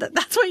hear that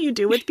that's what you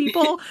do with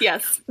people.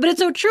 Yes. But it's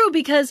so true,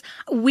 because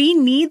we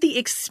need the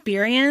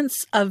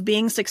experience of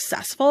being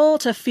successful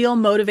to feel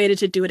motivated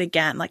to do it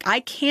again. Like, I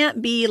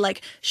can't be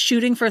like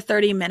shooting for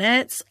 30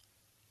 minutes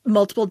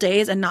multiple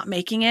days and not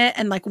making it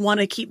and like want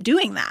to keep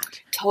doing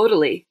that.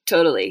 Totally.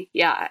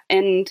 Yeah.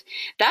 And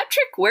that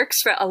trick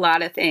works for a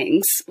lot of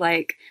things.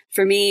 Like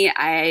for me,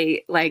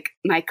 I like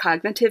my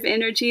cognitive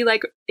energy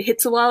like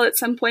hits a wall at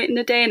some point in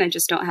the day, and I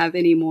just don't have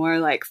any more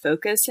like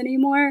focus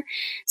anymore.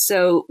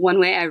 So one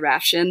way I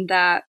ration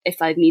that,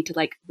 if I need to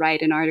like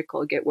write an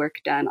article, get work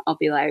done, I'll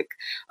be like,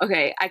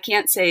 okay, I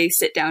can't say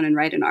sit down and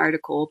write an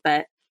article,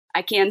 but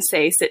I can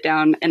say sit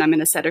down and I'm going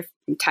to set a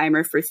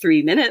timer for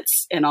 3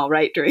 minutes, and I'll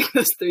write during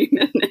those 3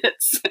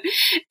 minutes.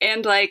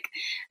 And like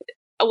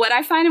what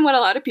I find and what a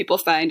lot of people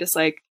find is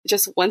like,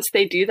 just once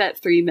they do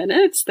that 3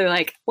 minutes, they're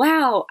like,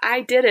 wow,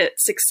 I did it,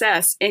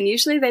 success. And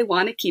usually they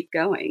want to keep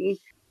going.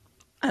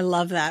 I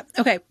love that.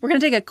 Okay, we're going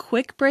to take a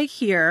quick break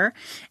here.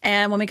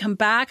 And when we come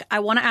back, I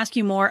want to ask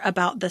you more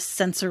about the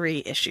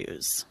sensory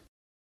issues.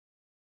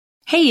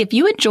 Hey, if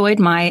you enjoyed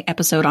my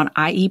episode on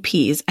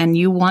IEPs and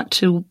you want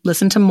to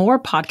listen to more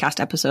podcast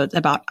episodes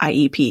about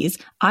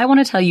IEPs, I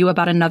want to tell you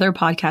about another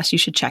podcast you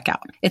should check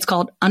out. It's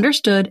called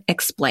Understood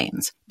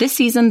Explains. This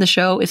season, the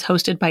show is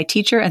hosted by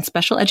teacher and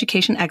special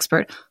education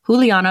expert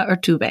Juliana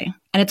Urtube,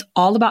 and it's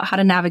all about how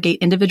to navigate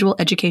individual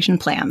education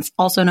plans,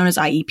 also known as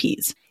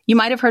IEPs. You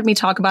might have heard me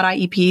talk about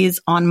IEPs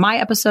on my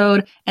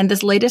episode, and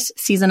this latest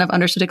season of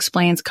Understood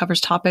Explains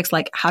covers topics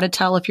like how to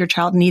tell if your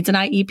child needs an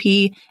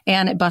IEP,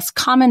 and it busts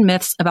common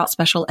myths about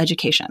special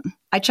education.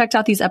 I checked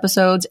out these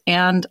episodes,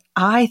 and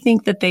I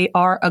think that they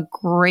are a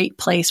great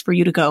place for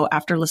you to go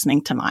after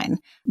listening to mine.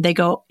 They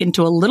go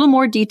into a little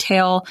more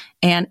detail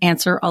and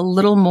answer a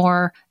little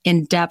more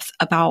in depth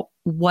about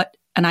what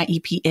an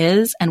IEP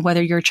is and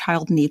whether your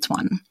child needs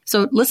one.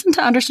 So listen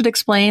to Understood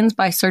Explains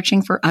by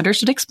searching for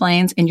Understood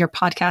Explains in your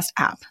podcast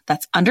app.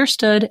 That's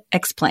Understood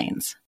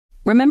Explains.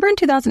 Remember in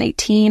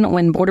 2018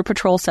 when Border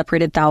Patrol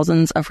separated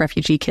thousands of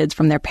refugee kids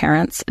from their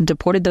parents,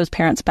 deported those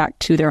parents back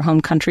to their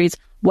home countries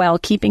while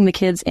keeping the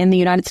kids in the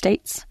United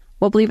States?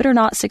 Well, believe it or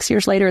not, 6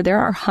 years later,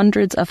 there are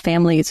hundreds of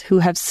families who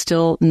have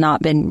still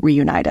not been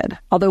reunited.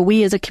 Although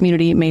we as a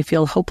community may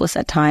feel hopeless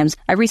at times,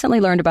 I recently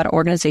learned about an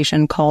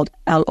organization called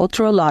El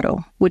Otro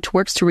Lado, which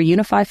works to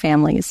reunify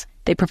families.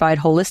 They provide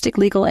holistic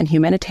legal and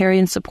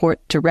humanitarian support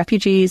to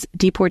refugees,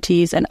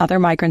 deportees, and other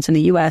migrants in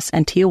the U.S.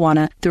 and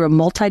Tijuana through a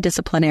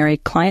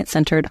multidisciplinary,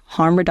 client-centered,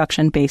 harm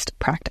reduction-based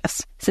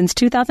practice. Since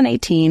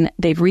 2018,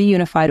 they've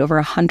reunified over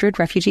 100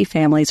 refugee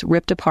families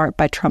ripped apart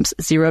by Trump's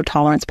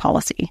zero-tolerance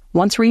policy.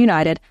 Once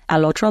reunited,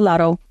 El Otro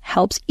Lado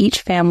helps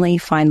each family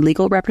find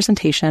legal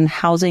representation,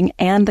 housing,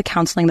 and the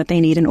counseling that they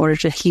need in order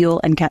to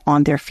heal and get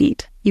on their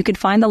feet. You can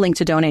find the link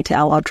to donate to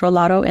El Otro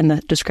Lado in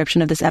the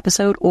description of this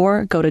episode,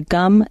 or go to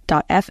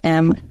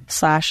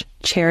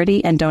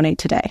gum.fm/charity and donate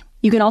today.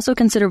 You can also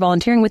consider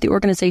volunteering with the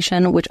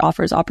organization, which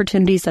offers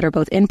opportunities that are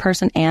both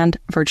in-person and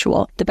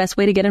virtual. The best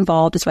way to get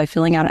involved is by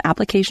filling out an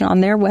application on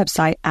their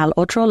website,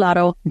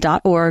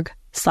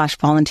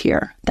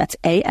 alotrolado.org/volunteer. That's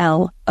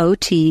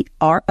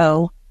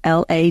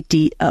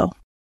ALOTROLADO.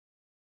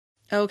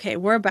 Okay,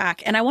 we're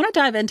back. And I want to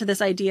dive into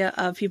this idea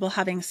of people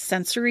having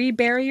sensory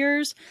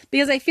barriers,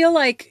 because I feel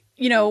like,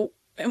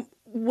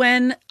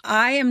 when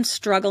I am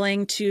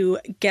struggling to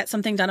get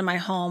something done in my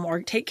home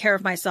or take care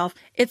of myself,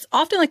 it's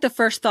often like the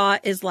first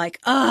thought is like,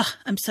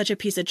 I'm such a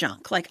piece of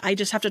junk. Like, I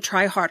just have to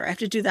try harder. I have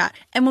to do that.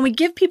 And when we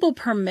give people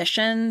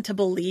permission to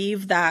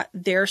believe that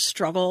their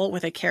struggle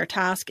with a care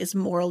task is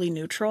morally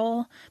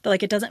neutral, that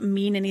like it doesn't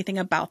mean anything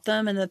about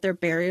them and that their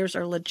barriers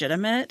are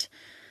legitimate,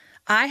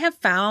 I have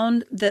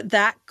found that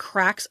that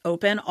cracks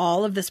open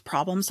all of this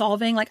problem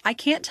solving. Like, I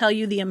can't tell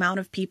you the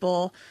amount of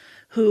people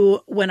who,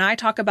 when I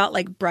talk about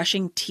like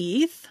brushing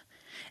teeth,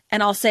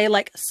 and I'll say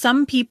like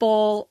some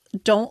people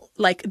don't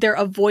like, they're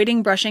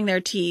avoiding brushing their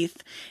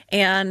teeth,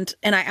 and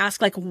I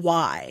ask like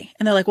why,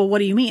 and they're like, well, what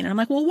do you mean? And I'm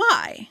like, well,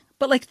 why?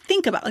 But like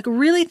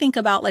really think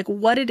about like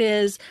what it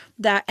is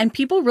that, and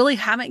people really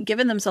haven't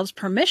given themselves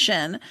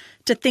permission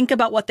to think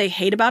about what they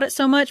hate about it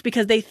so much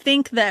because they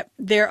think that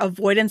their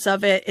avoidance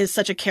of it is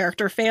such a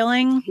character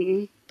failing.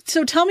 Mm-hmm.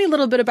 So tell me a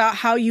little bit about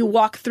how you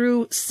walk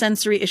through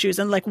sensory issues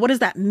and like, what does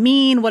that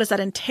mean? What does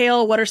that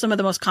entail? What are some of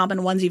the most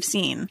common ones you've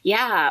seen?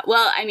 Yeah,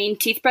 well, I mean,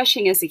 teeth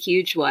brushing is a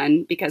huge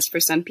one because for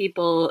some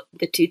people,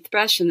 the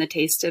toothbrush and the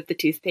taste of the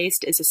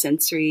toothpaste is a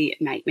sensory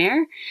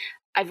nightmare.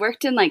 I've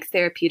worked in like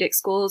therapeutic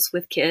schools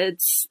with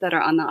kids that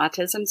are on the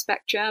autism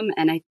spectrum.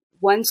 And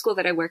one school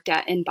that I worked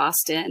at in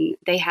Boston,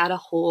 they had a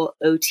whole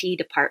OT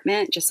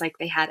department, just like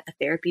they had a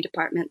therapy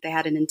department. They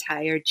had an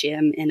entire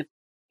gym and a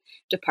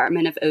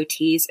department of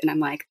OTs. And I'm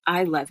like,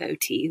 I love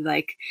OT.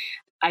 Like,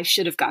 I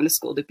should have gone to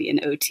school to be an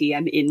OT.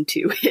 I'm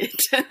into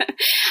it.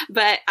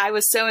 But I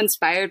was so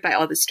inspired by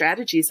all the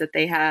strategies that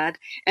they had.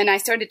 And I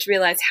started to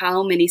realize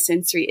how many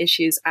sensory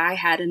issues I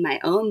had in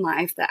my own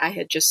life that I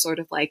had just sort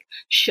of like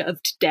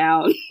shoved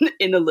down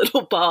in a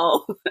little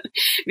ball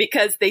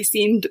because they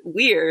seemed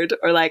weird,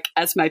 or like,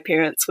 as my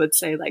parents would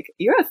say, like,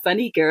 you're a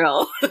funny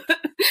girl.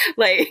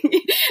 Like,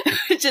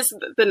 just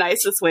the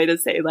nicest way to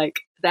say,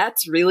 like,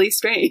 that's really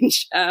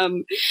strange.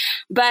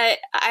 But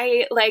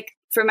I like,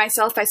 for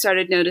myself, I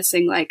started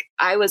noticing like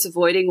I was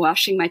avoiding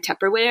washing my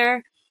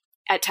Tupperware.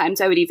 At times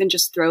I would even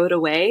just throw it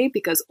away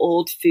because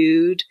old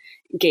food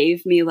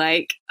gave me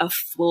like a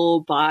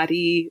full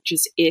body,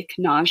 just ick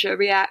nausea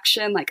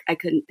reaction. Like I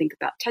couldn't think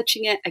about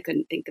touching it. I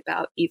couldn't think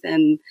about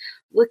even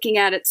looking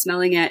at it,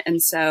 smelling it.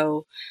 And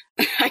so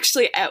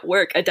actually at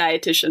work, a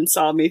dietitian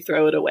saw me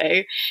throw it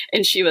away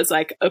and she was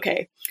like,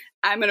 okay,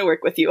 I'm going to work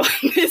with you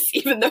on this,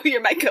 even though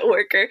you're my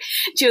coworker.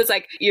 She was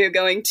like, you're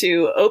going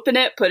to open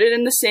it, put it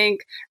in the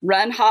sink,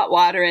 run hot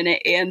water in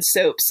it and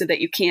soap so that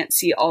you can't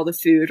see all the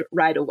food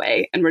right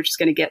away. And we're just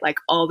going to get like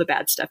all the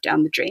bad stuff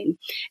down the drain.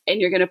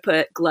 And you're going to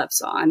put gloves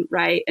on,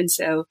 right? And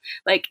so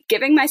like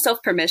giving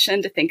myself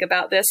permission to think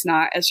about this,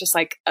 not as just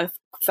like a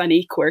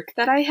funny quirk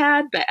that I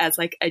had, but as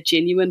like a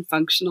genuine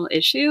functional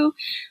issue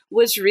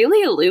was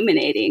really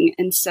illuminating.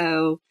 And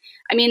so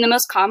I mean, the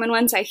most common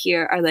ones I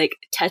hear are like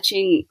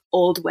touching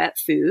old wet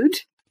food,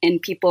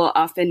 and people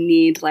often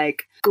need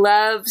like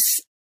gloves,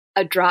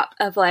 a drop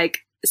of like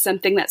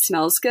something that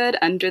smells good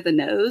under the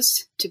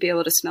nose to be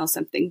able to smell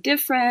something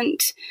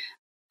different.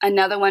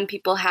 Another one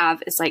people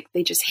have is like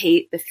they just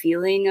hate the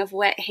feeling of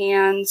wet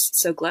hands.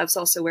 So gloves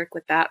also work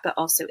with that, but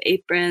also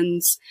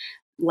aprons.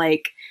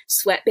 like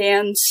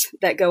sweatbands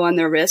that go on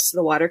their wrists.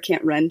 The water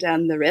can't run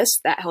down the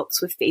wrist. That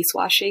helps with face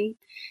washing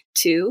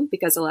too,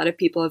 because a lot of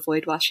people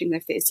avoid washing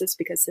their faces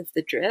because of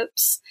the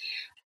drips.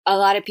 A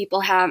lot of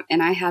people have,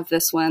 and I have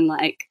this one,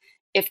 like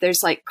if there's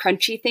like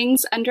crunchy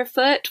things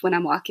underfoot when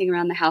I'm walking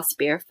around the house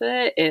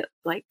barefoot, it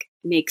like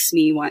makes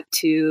me want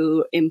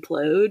to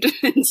implode.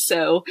 And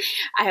so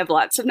I have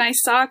lots of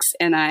nice socks,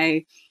 and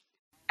I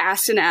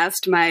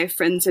asked my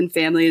friends and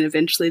family, and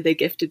eventually they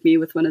gifted me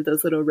with one of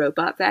those little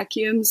robot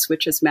vacuums,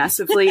 which has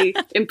massively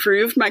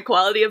improved my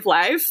quality of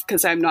life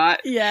because I'm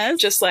not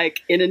just like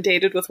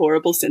inundated with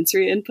horrible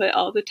sensory input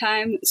all the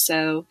time.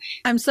 So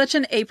I'm such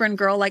an apron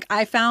girl. Like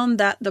I found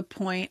that the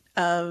point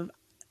of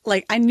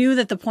like, I knew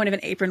that the point of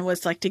an apron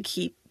was like to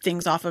keep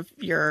things off of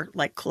your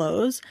like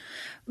clothes.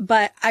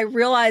 But I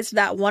realized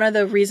that one of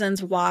the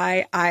reasons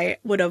why I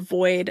would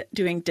avoid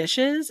doing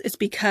dishes is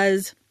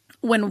because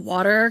when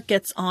water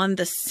gets on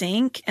the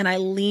sink and I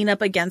lean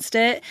up against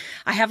it,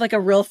 I have like a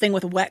real thing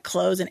with wet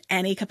clothes in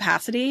any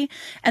capacity.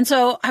 And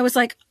so I was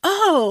like,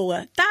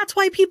 oh, that's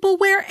why people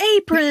wear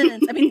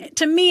aprons. I mean,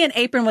 to me, an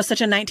apron was such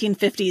a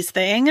 1950s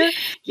thing.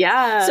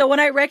 Yeah. So when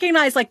I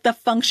recognize like the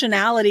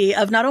functionality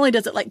of not only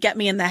does it like get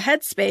me in the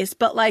headspace,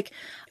 but like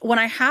when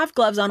I have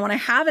gloves on, when I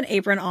have an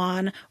apron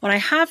on, when I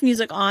have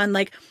music on,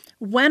 like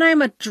when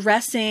I'm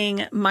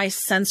addressing my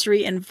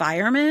sensory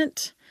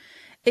environment,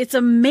 it's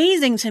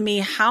amazing to me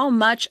how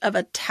much of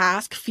a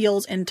task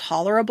feels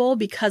intolerable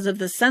because of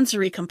the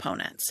sensory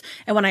components.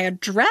 And when I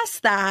address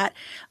that,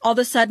 all of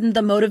a sudden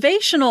the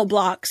motivational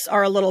blocks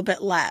are a little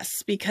bit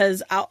less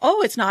because,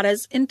 it's not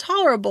as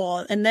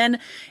intolerable. And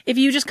then if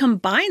you just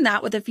combine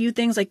that with a few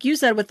things, like you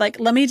said, with like,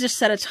 let me just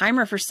set a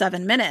timer for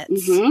 7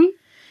 minutes. Mm-hmm.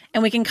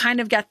 And we can kind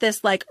of get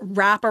this like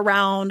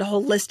wraparound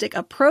holistic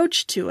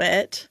approach to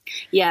it.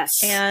 Yes.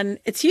 And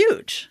it's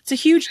huge. It's a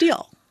huge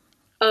deal.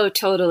 Oh,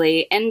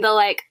 totally. And the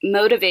like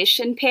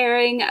motivation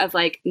pairing of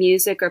like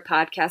music or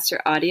podcast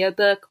or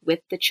audiobook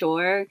with the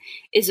chore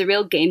is a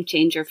real game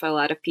changer for a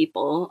lot of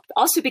people.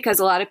 Also because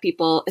a lot of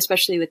people,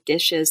 especially with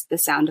dishes, the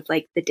sound of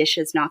like the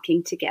dishes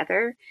knocking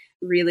together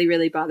really,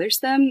 really bothers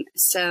them.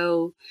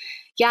 So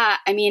yeah,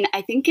 I mean,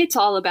 I think it's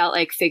all about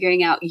like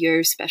figuring out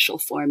your special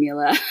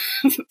formula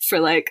for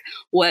like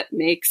what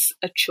makes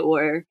a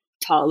chore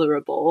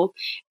tolerable.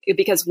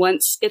 Because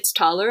once it's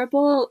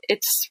tolerable,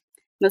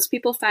 most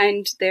people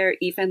find they're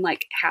even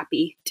like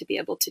happy to be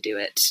able to do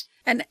it.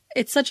 And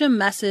it's such a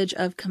message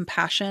of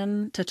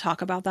compassion to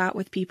talk about that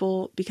with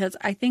people, because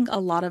I think a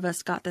lot of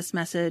us got this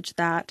message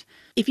that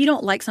if you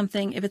don't like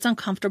something, if it's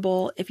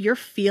uncomfortable, if you're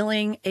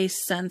feeling a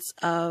sense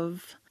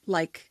of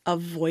like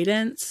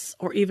avoidance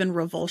or even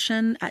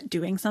revulsion at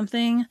doing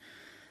something,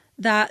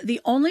 that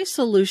the only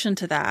solution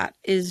to that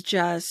is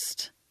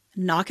just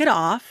knock it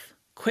off.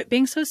 Quit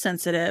being so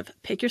sensitive,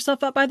 pick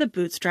yourself up by the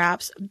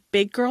bootstraps.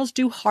 Big girls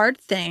do hard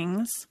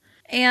things.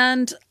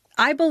 And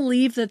I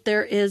believe that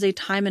there is a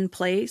time and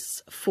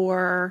place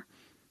for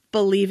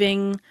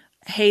believing,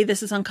 hey,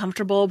 this is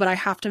uncomfortable, but I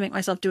have to make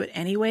myself do it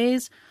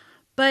anyways.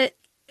 But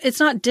it's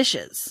not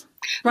dishes,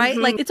 right?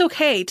 Mm-hmm. Like it's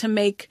okay to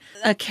make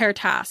a care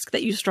task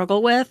that you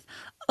struggle with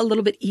a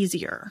little bit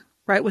easier,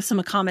 right? With some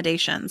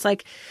accommodations.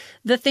 Like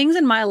the things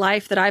in my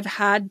life that I've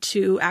had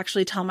to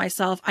actually tell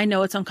myself, I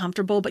know it's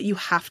uncomfortable, but you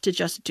have to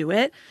just do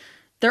it.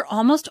 They're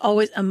almost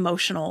always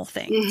emotional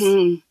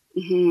things,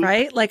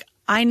 right? Like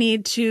I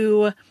need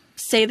to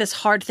say this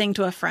hard thing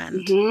to a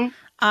friend. Mm-hmm.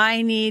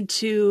 I need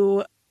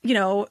to,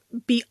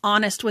 be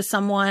honest with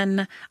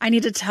someone. I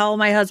need to tell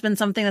my husband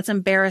something that's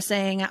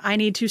embarrassing. I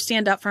need to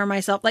stand up for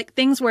myself. Like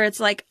things where it's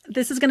like,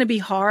 this is going to be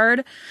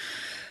hard,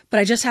 but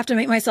I just have to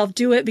make myself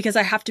do it because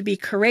I have to be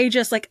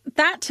courageous. Like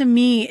that to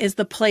me is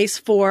the place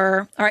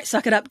for, all right,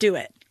 suck it up, do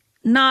it.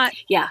 Not,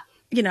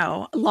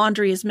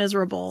 laundry is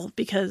miserable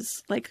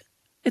because like,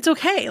 it's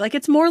okay. Like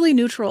it's morally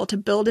neutral to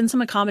build in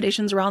some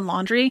accommodations around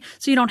laundry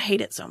so you don't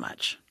hate it so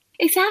much.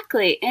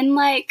 Exactly. And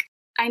like,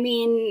 I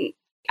mean,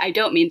 I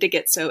don't mean to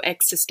get so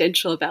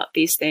existential about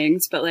these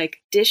things, but like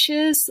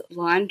dishes,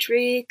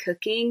 laundry,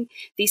 cooking,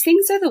 these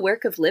things are the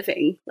work of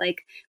living.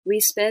 Like we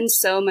spend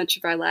so much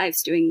of our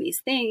lives doing these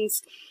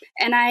things.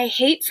 And I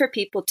hate for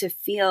people to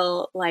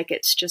feel like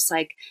it's just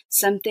like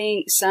some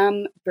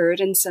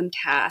burdensome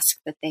task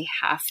that they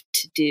have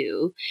to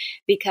do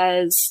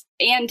because,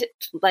 and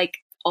like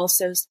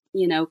also,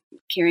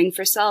 caring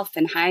for self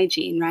and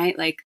hygiene, right?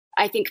 Like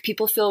I think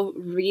people feel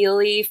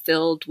really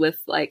filled with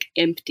like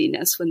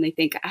emptiness when they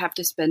think I have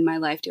to spend my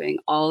life doing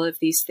all of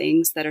these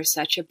things that are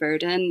such a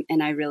burden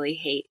and I really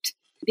hate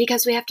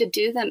because we have to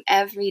do them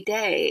every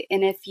day.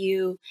 And if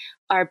you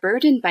are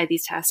burdened by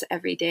these tasks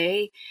every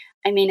day,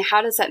 I mean,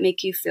 how does that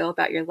make you feel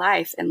about your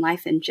life and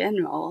life in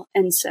general?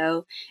 And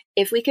so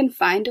if we can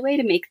find a way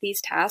to make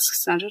these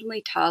tasks not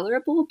only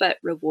tolerable, but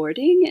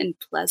rewarding and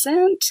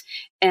pleasant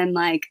and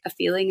like a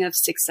feeling of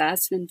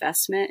success and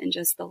investment in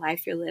just the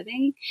life you're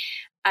living,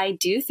 I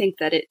do think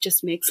that it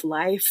just makes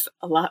life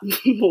a lot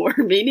more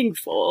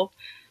meaningful.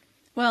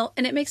 Well,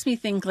 and it makes me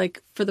think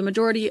like for the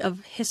majority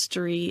of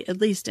history, at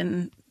least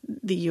in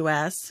the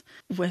US,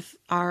 with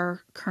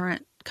our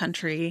current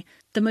country,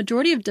 the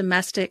majority of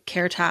domestic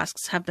care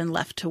tasks have been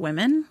left to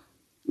women.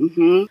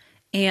 Mm-hmm.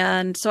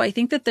 And so I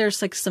think that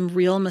there's like some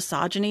real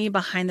misogyny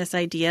behind this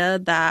idea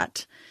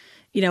that,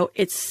 you know,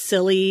 it's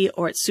silly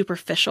or it's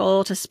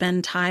superficial to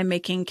spend time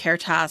making care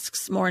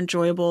tasks more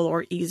enjoyable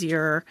or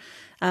easier,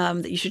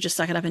 that you should just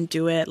suck it up and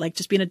do it. Like,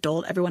 just be an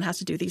adult. Everyone has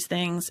to do these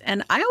things.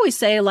 And I always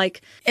say,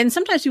 like, and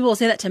sometimes people will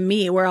say that to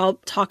me where I'll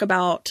talk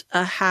about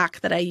a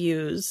hack that I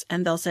use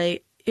and they'll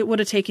say, it would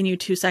have taken you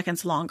 2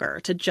 seconds longer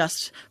to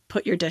just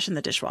put your dish in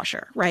the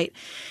dishwasher, right?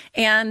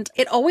 And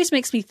it always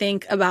makes me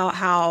think about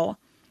how,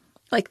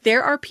 like,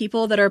 there are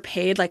people that are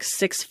paid like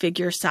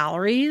 6-figure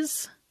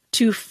salaries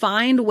to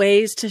find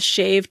ways to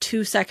shave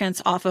 2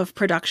 seconds off of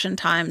production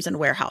times in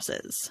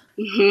warehouses.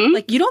 Mm-hmm.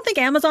 Like, you don't think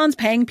Amazon's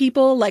paying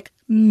people like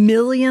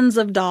millions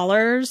of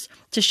dollars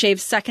to shave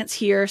seconds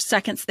here,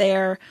 seconds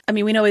there? I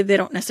mean, we know they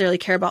don't necessarily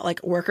care about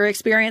like worker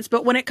experience,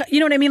 but when it, you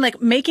know what I mean?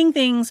 Like, making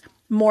things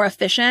more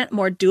efficient,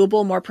 more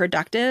doable, more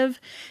productive.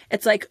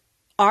 It's like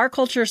our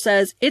culture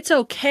says it's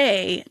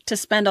okay to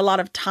spend a lot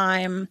of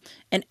time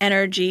and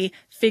energy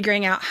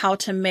figuring out how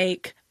to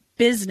make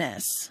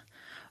business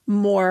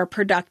more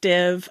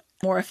productive,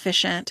 more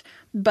efficient.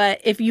 But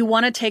if you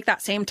want to take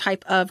that same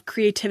type of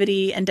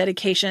creativity and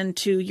dedication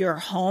to your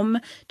home,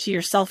 to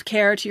your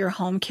self-care, to your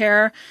home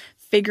care,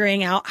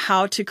 figuring out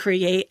how to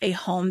create a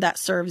home that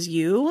serves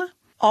you,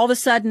 all of a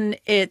sudden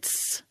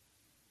it's,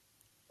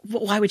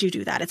 why would you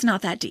do that? It's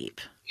not that deep.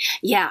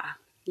 Yeah.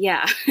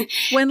 Yeah.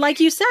 When, like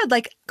you said,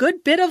 like,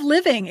 good bit of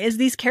living is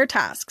these care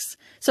tasks.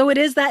 So it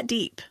is that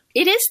deep.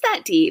 It is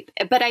that deep.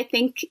 But I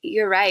think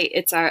you're right.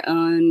 It's our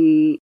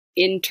own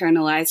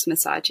internalized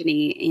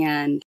misogyny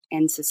and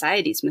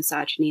society's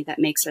misogyny that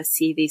makes us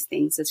see these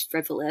things as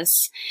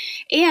frivolous.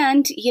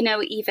 And, you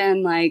know,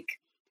 even like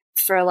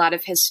for a lot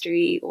of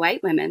history,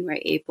 white women were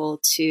able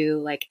to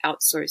like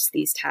outsource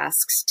these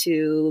tasks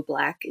to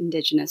Black,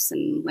 Indigenous,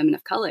 and women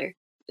of color.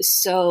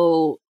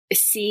 So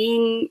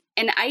seeing,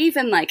 and I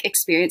even like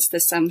experienced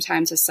this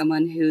sometimes as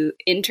someone who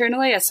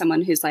internally, as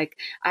someone who's like,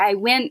 I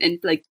went and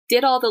like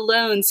did all the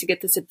loans to get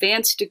this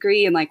advanced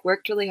degree and like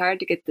worked really hard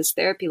to get this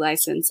therapy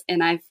license.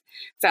 And I've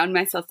found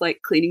myself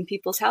like cleaning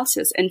people's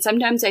houses. And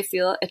sometimes I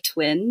feel a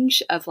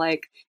twinge of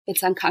like,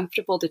 it's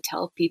uncomfortable to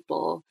tell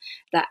people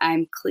that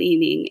I'm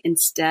cleaning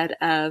instead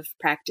of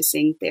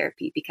practicing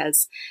therapy,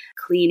 because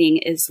cleaning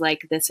is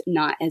like this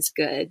not as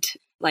good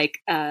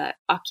like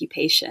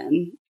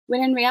occupation.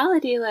 When in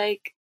reality,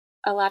 like,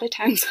 a lot of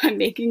times I'm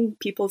making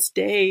people's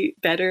day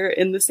better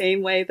in the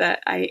same way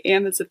that I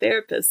am as a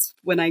therapist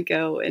when I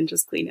go and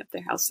just clean up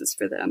their houses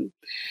for them.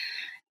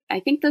 I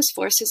think those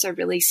forces are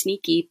really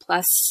sneaky.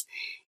 Plus,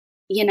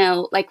 you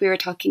know, like we were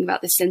talking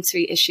about the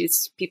sensory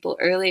issues people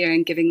earlier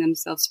and giving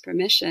themselves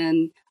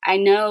permission. I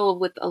know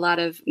with a lot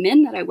of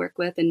men that I work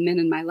with and men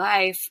in my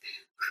life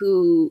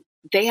who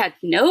they had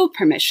no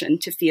permission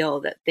to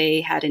feel that they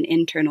had an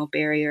internal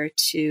barrier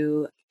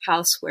to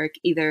housework,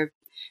 either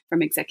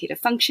from executive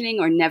functioning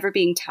or never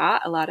being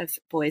taught. A lot of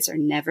boys are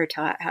never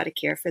taught how to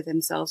care for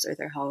themselves or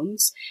their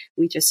homes.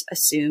 We just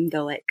assume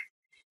they'll like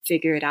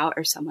figure it out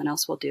or someone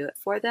else will do it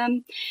for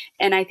them.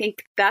 And I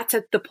think that's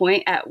at the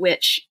point at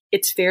which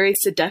it's very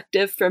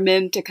seductive for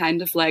men to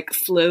kind of like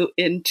float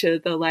into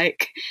the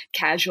like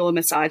casual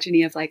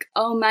misogyny of like,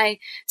 oh, my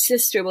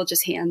sister will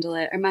just handle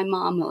it, or my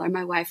mom will, or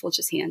my wife will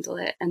just handle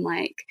it. And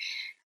like,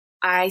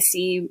 I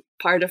see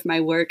part of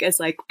my work as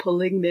like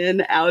pulling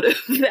men out of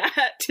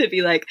that to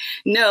be like,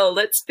 no,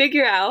 let's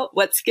figure out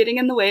what's getting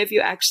in the way of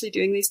you actually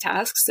doing these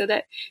tasks so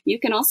that you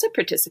can also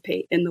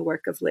participate in the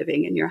work of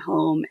living in your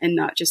home and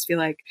not just feel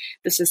like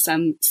this is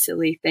some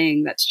silly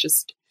thing that's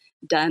just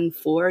done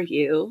for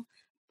you.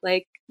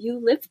 Like, you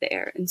live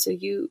there. And so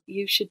you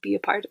should be a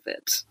part of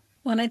it.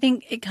 Well, and I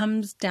think it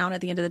comes down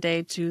at the end of the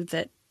day to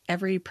that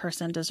every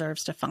person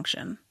deserves to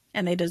function,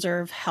 and they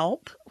deserve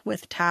help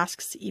with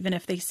tasks, even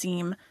if they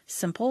seem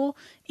simple,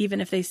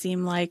 even if they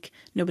seem like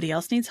nobody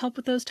else needs help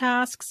with those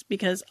tasks,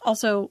 because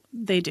also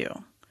they do,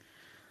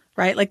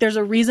 right? Like, there's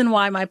a reason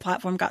why my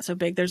platform got so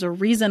big. There's a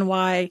reason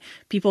why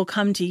people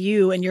come to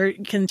you and you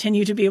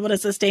continue to be able to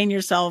sustain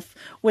yourself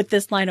with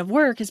this line of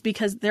work, is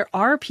because there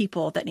are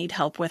people that need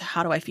help with,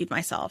 how do I feed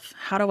myself?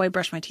 How do I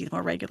brush my teeth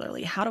more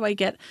regularly? How do I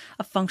get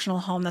a functional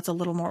home that's a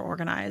little more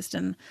organized?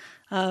 And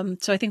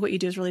so I think what you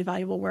do is really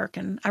valuable work,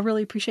 and I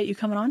really appreciate you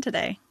coming on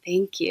today.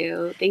 Thank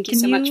you. Thank you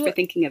so much for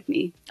thinking of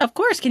me. Of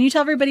course. Can you tell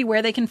everybody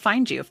where they can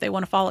find you if they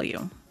want to follow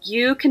you?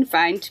 You can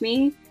find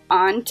me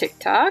on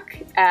TikTok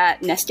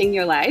at Nesting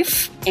Your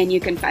Life, and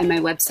you can find my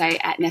website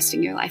at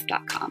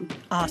nestingyourlife.com.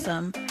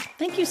 Awesome.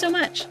 Thank you so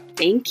much.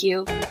 Thank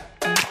you.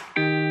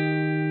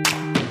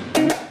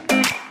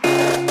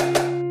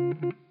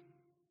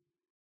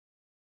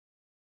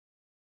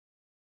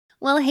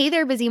 Well, hey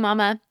there, busy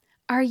mama.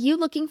 Are you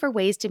looking for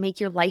ways to make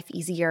your life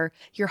easier,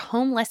 your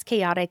home less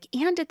chaotic,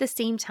 and at the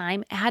same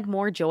time add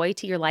more joy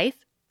to your life?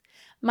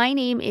 My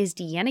name is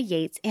Deanna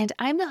Yates, and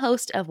I'm the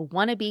host of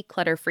Wanna Be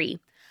Clutter-Free,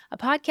 a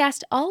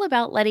podcast all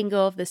about letting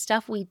go of the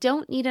stuff we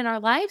don't need in our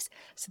lives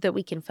so that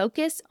we can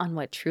focus on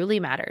what truly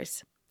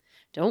matters.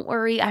 Don't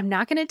worry, I'm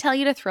not going to tell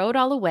you to throw it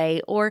all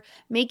away or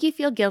make you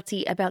feel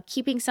guilty about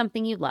keeping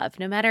something you love,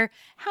 no matter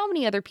how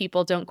many other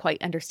people don't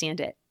quite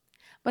understand it.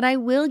 But I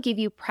will give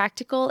you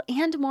practical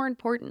and, more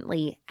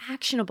importantly,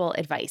 actionable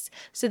advice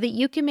so that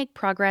you can make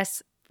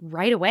progress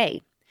right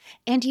away.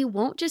 And you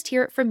won't just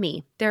hear it from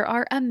me. There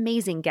are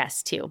amazing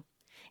guests too.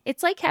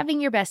 It's like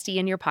having your bestie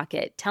in your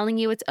pocket telling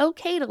you it's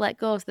okay to let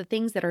go of the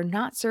things that are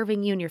not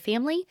serving you and your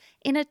family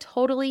in a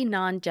totally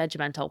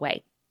non-judgmental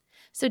way.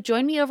 So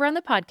join me over on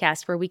the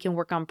podcast where we can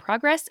work on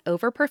progress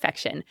over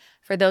perfection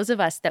for those of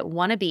us that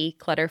want to be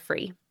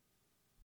clutter-free.